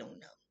that we don't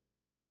know.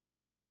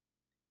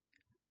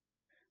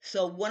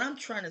 So what I'm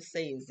trying to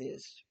say is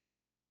this.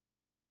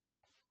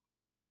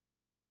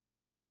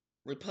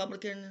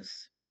 Republicans,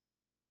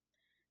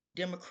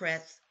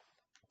 Democrats,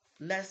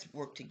 let's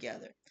work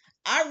together.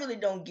 I really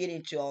don't get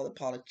into all the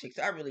politics.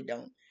 I really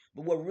don't.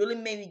 But what really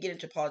made me get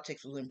into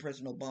politics was when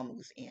President Obama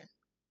was in.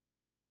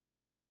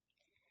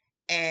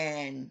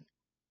 And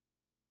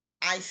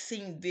I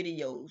seen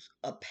videos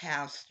of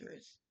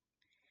pastors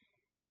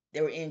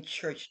They were in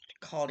church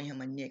calling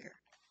him a nigger.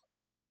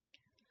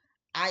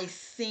 I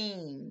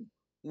seen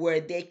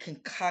where they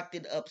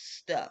concocted up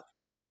stuff.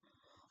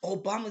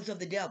 Obama's of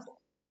the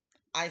devil.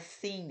 I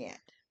seen that.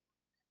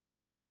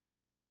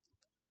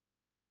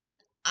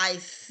 I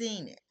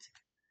seen it.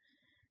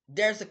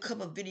 There's a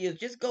couple of videos.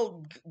 Just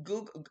go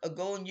Google,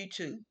 go on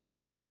YouTube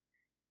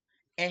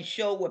and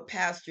show where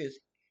pastors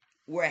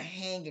were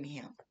hanging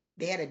him.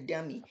 They had a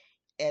dummy.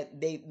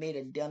 They made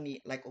a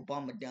dummy like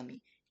Obama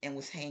dummy and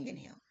was hanging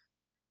him.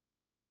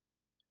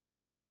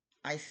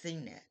 I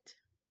seen that.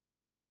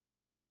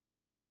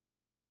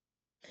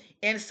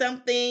 And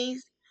some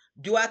things,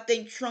 do I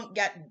think Trump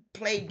got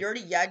played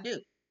dirty? Yeah, I do.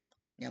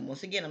 Now,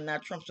 once again, I'm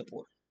not a Trump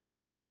supporter,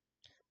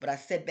 but I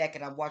sat back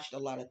and I watched a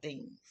lot of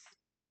things.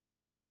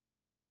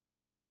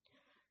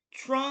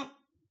 Trump,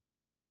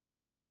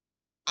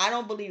 I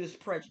don't believe is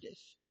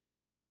prejudice.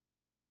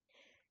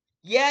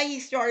 Yeah, he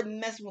started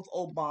messing with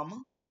Obama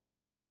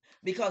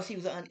because he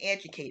was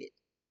uneducated.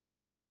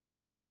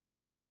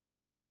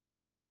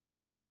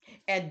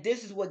 And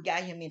this is what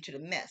got him into the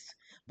mess.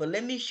 But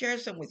let me share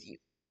some with you.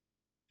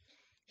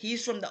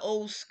 He's from the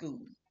old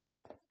school.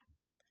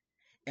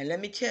 And let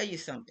me tell you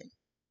something.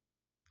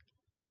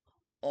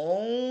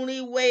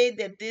 Only way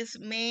that this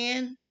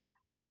man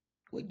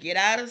would get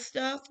out of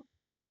stuff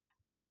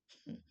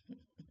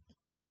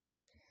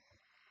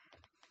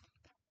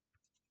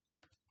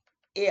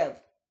if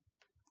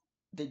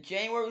the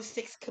January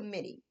 6th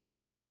committee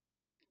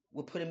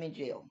would put him in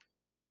jail.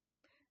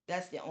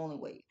 That's the only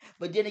way.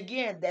 But then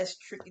again, that's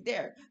tricky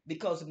there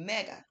because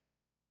MAGA,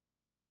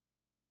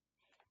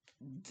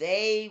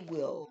 they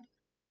will.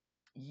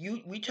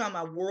 We talking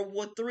about World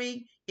War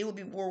III? It would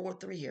be World War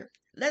III here.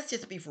 Let's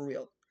just be for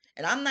real.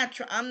 And I'm not.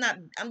 I'm not.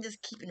 I'm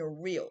just keeping it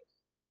real.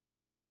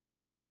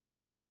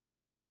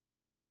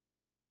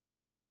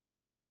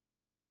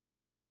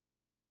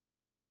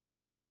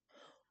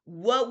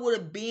 What would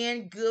have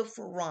been good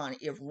for Ron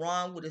if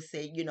Ron would have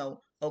said,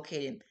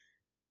 okay, then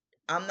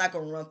I'm not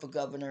going to run for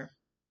governor.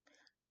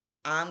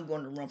 I'm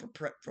going to run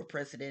for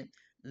president.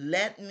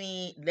 Let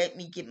me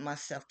get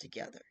myself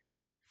together.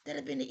 That'd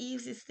have been the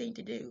easiest thing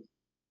to do.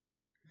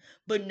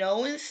 But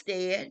no,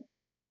 instead,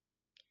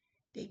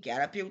 they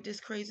got up here with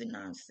this crazy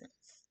nonsense.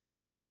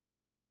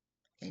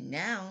 And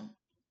now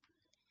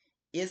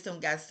it's done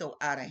got so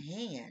out of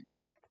hand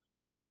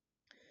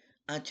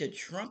until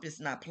Trump is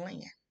not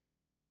playing.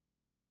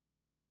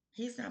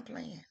 He's not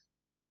playing.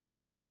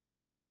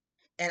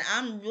 And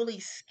I'm really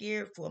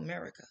scared for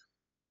America.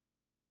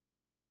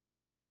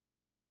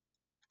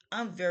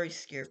 I'm very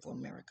scared for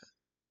America.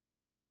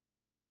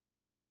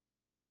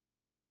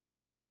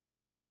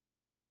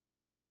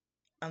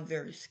 I'm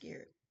very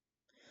scared.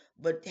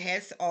 But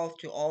hats off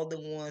to all the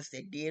ones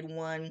that did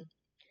won.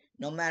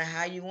 No matter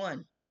how you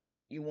won,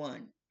 you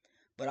won.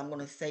 But I'm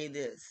going to say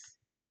this.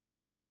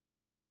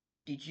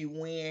 Did you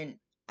win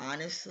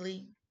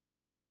honestly?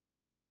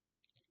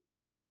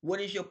 What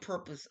is your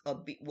purpose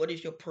of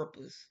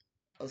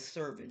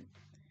serving?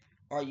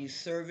 Are you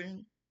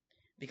serving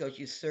because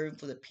you're serving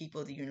for the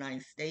people of the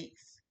United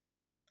States?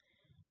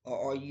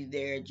 Or are you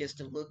there just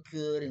to look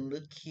good and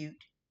look cute?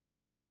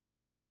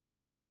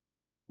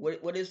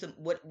 What is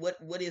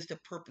the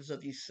purpose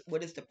of you?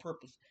 What is the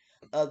purpose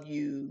of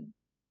you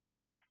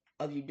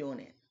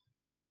doing it?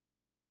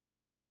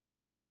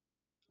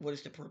 What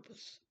is the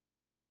purpose?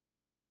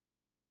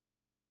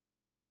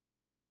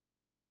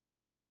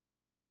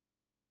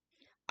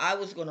 I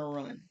was gonna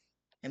run,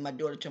 and my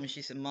daughter told me,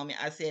 she said, "Mommy,"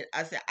 I said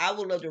I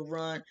would love to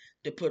run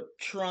to put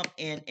Trump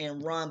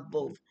and run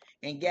both.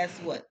 And guess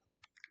what?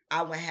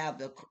 I would have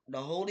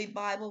the Holy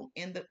Bible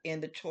in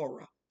the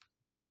Torah.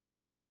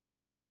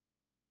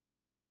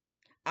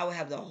 I would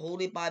have the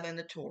Holy Bible and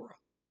the Torah.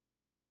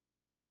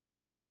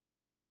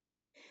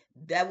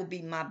 That would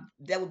be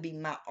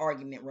my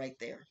argument right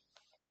there.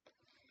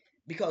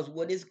 Because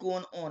what is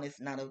going on is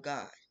not of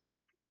God.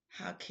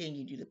 How can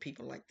you do to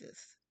people like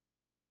this?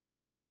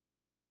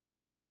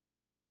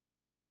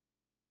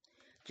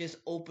 Just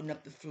open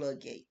up the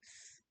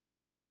floodgates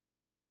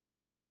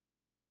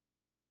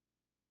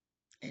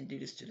and do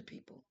this to the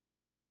people.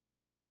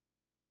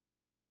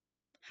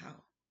 How?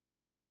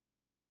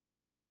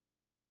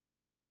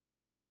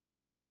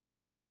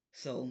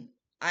 So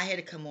I had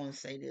to come on and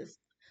say this.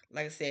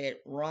 Like I said,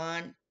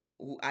 Ron,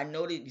 I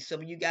know that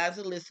some of you guys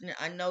are listening.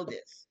 I know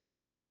this.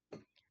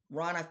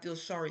 Ron, I feel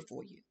sorry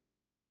for you.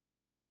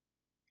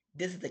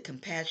 This is the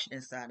compassion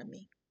inside of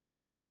me.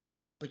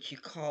 But you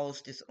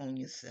caused this on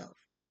yourself.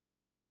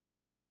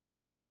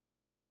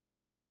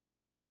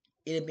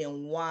 It'd have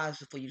been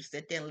wiser for you to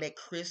sit there and let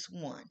Chris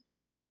win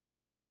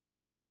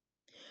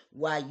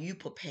while you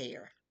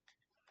prepare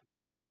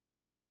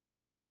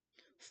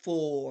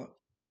for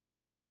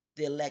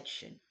the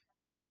election.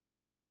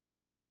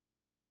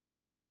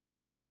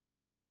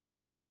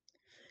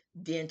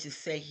 Than to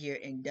sit here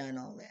and done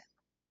all that.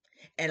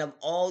 And of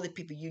all the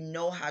people, you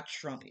know how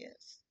Trump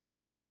is.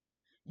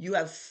 You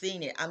have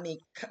seen it. I mean,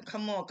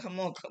 come on, come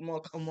on, come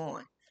on, come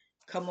on.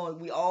 Come on,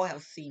 we all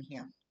have seen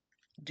him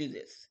do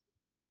this.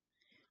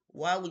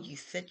 Why would you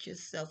set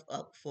yourself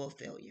up for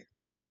failure?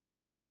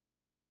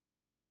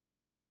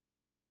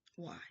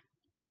 Why?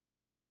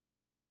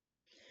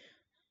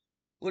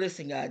 Well,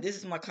 listen, guys, this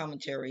is my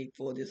commentary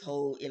for this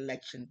whole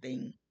election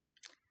thing.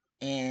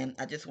 And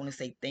I just want to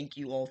say thank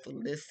you all for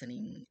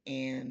listening.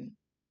 And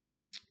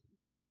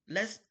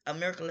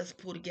America, let's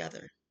pull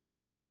together.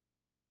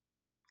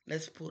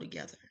 Let's pull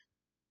together.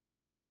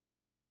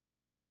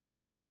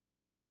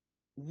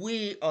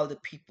 We are the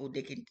people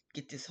that can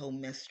get this whole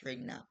mess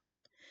straightened out.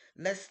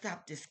 Let's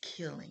stop this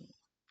killing.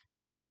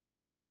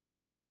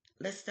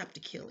 Let's stop the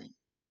killing.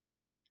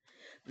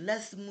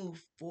 Let's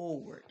move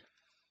forward.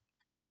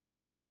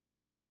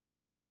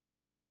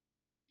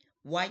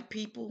 White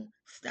people,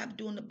 stop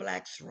doing the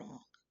blacks wrong.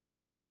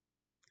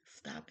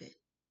 Stop it.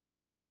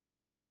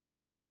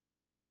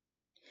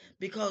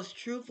 Because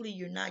truthfully,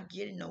 you're not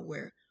getting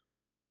nowhere.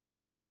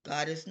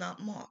 God is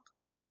not mocked.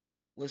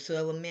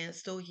 Whatsoever man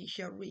sow, he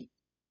shall reap.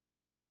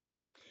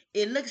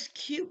 It looks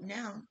cute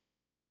now.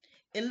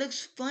 It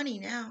looks funny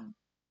now.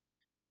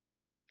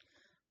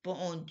 But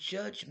on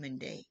Judgment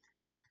Day,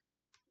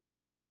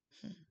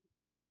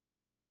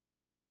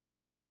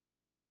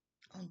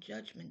 on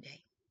Judgment Day,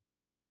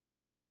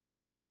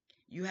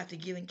 you have to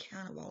give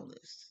account of all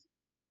this.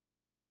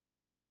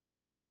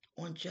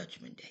 On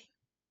Judgment Day,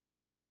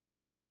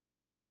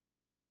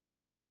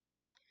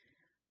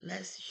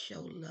 let's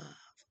show love.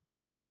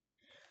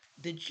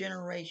 The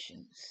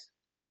generations,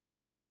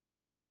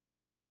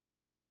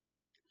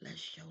 let's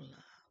show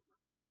love.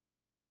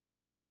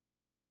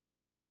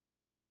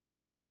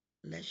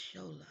 Let's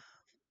show love.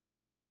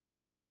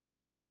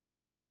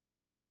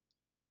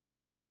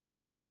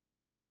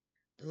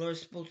 The Lord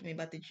spoke to me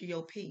about the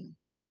GOP,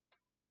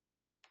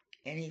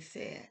 and He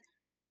said,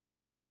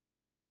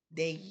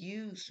 they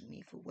use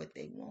me for what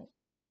they want.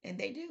 And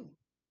they do.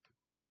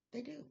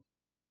 They do.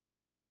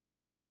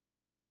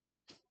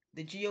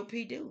 The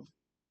GOP do.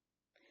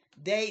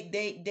 They.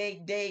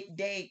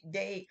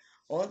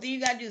 All thing you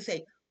gotta do is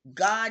say,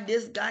 God,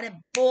 this, God, that.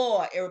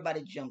 Boy,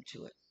 everybody jump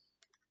to it.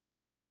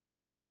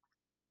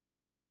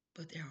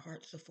 But their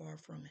hearts are far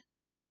from it.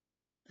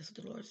 That's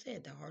what the Lord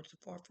said. Their hearts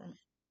are far from it.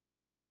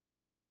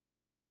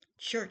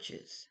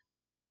 Churches,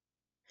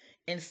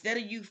 instead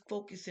of you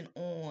focusing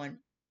on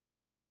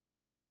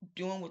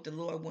doing what the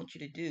Lord wants you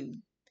to do,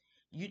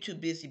 you too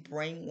busy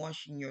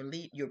brainwashing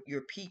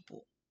your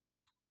people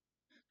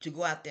to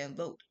go out there and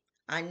vote.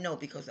 I know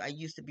because I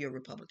used to be a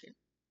Republican.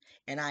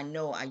 And I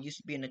know I used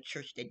to be in a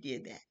church that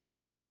did that.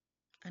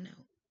 I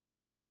know.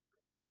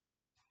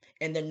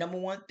 And the number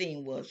one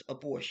thing was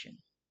abortion.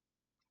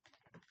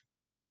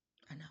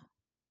 I know.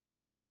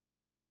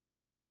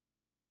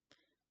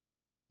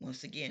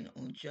 Once again,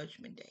 on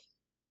Judgment Day,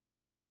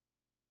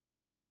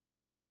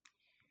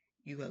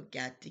 you have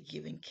got to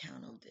give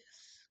account of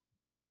this.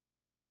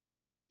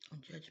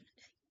 On Judgment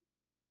Day.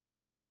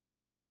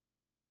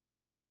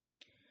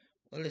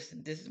 Well,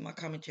 listen, this is my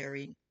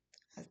commentary.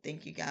 I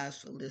thank you guys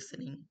for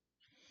listening.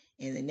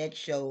 In the next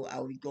show,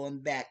 I'll be going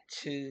back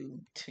to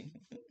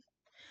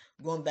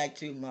going back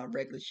to my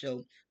regular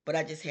show. But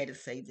I just had to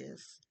say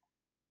this.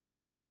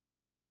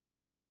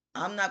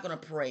 I'm not going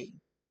to pray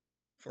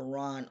for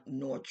Ron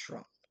nor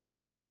Trump.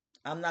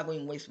 I'm not going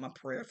to waste my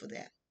prayer for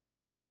that.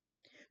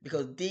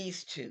 Because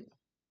these two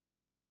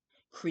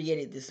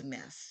created this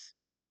mess.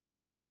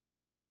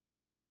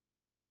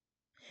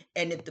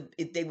 And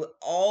if they would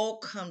all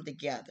come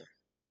together,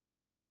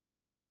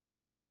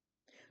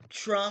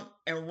 Trump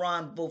and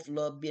Ron both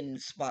love being in the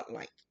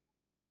spotlight.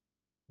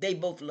 They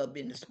both love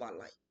being in the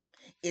spotlight.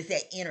 It's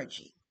that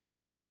energy.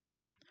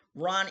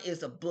 Ron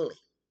is a bully.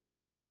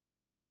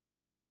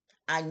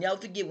 I never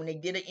forget when they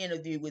did an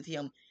interview with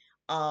him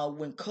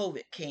when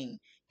COVID came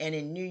and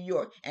in New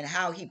York and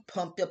how he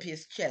pumped up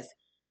his chest.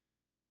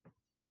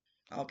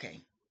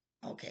 Okay.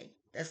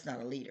 That's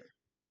not a leader.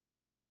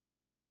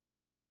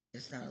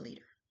 It's not a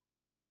leader.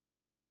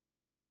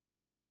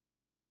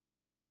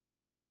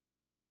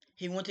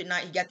 He went to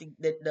night. He got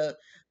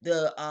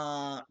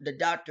the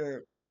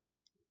doctor,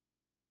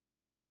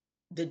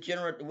 the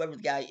general, whoever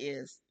the guy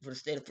is for the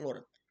state of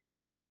Florida.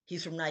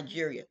 He's from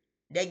Nigeria.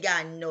 That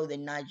guy know that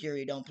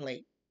Nigeria don't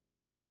play.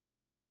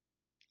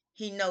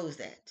 He knows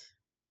that.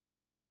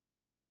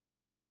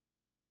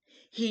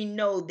 He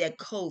know that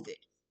COVID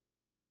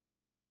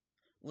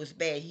was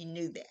bad. He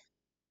knew that.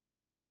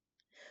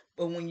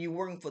 But when you're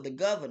working for the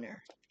governor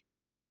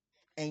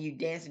and you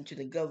dancing to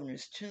the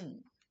governor's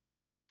tune,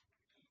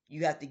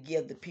 you have to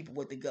give the people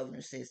what the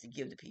governor says to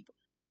give the people.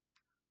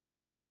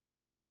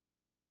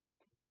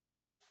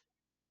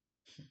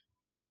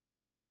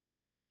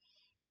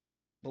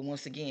 But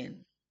once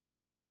again,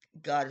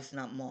 God is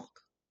not mocked.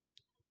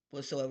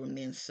 Whatsoever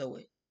men sow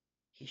it,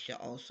 he shall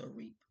also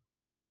reap.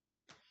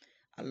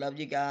 I love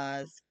you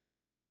guys.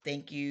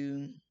 Thank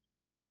you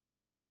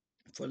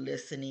for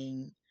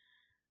listening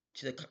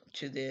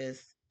to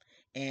this.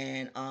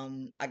 And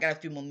I got a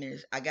few more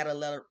minutes. I got a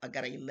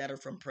letter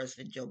from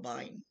President Joe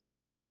Biden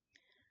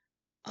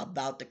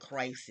about the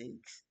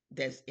crisis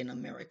that's in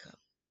America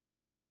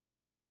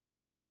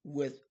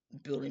with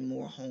building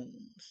more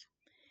homes.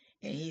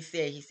 And he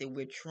said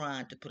we're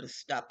trying to put a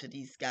stop to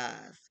these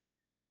guys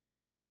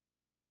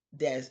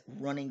that's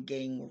running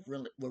game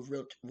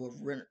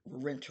with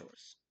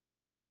renters.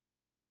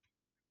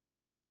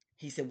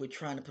 He said, we're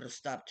trying to put a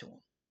stop to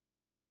them.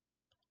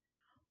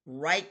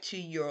 Write to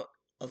your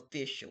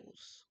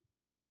officials.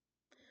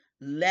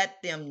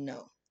 Let them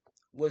know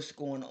what's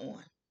going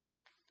on.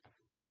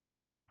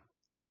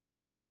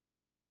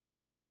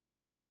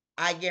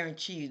 I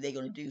guarantee you they're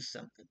going to do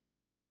something.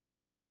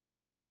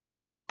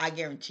 I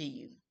guarantee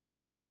you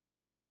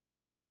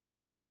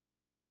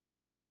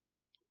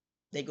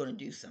they're going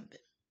to do something.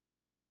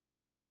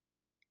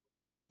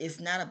 It's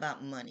not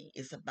about money,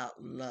 it's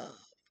about love.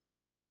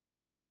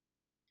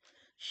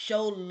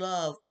 Show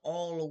love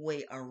all the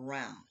way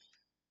around.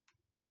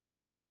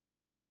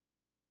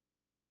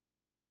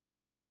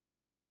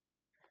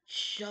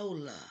 Show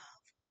love.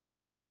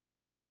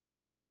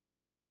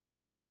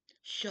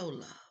 Show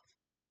love.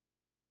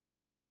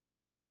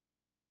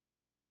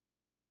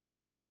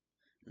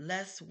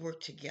 Let's work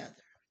together.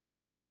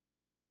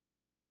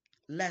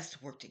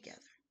 Let's work together.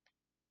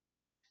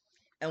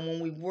 And when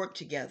we work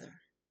together,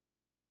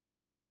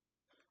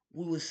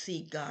 we will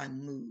see God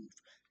move.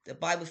 The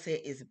Bible says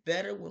it's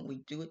better when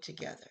we do it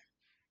together.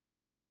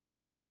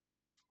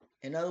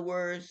 In other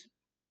words,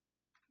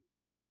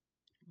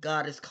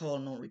 God is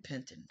calling on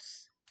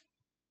repentance.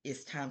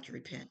 It's time to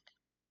repent.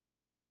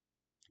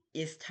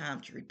 It's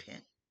time to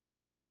repent.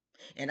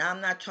 And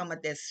I'm not talking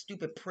about that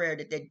stupid prayer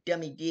that that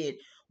dummy did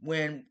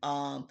when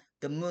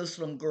the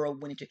Muslim girl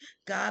went into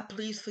God,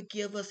 please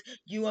forgive us.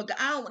 You are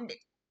God.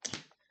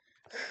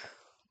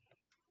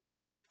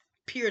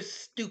 Pure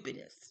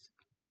stupidness.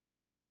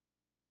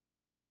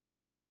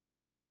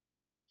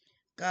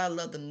 God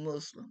loved the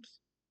Muslims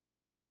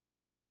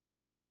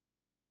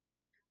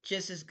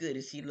just as good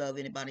as he loved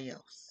anybody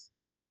else.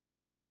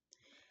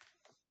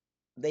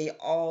 They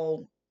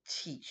all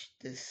teach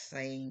the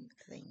same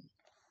thing.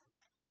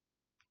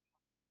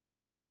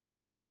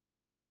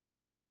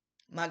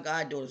 My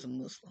goddaughter's a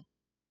Muslim,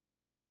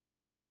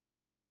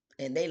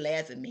 and they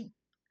laugh at me.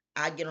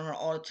 I get on her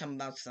all the time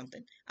about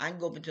something. I can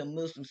go up into a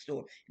Muslim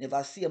store, and if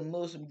I see a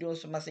Muslim doing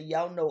something, I say,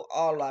 y'all know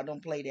Allah,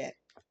 don't play that.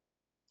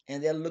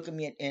 And they'll look at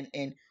me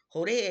and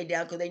hold their head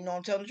down because they know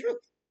I'm telling the truth.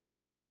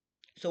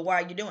 So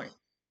why are you doing it?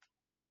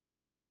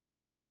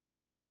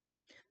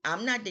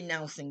 I'm not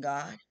denouncing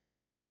God.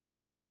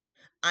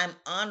 I'm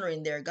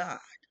honoring their God.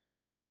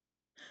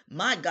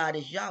 My God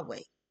is Yahweh.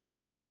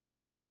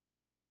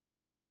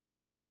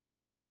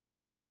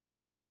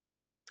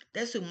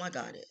 That's who my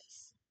God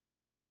is.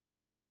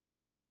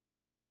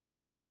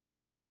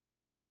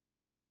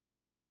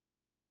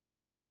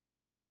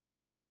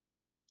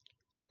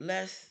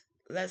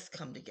 Let's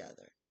come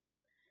together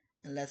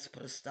and let's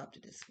put a stop to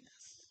this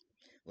mess.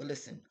 Well,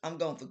 listen, I'm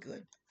going for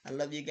good. I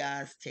love you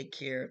guys. Take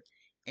care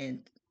and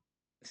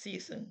see you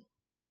soon.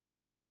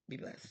 Be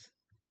blessed.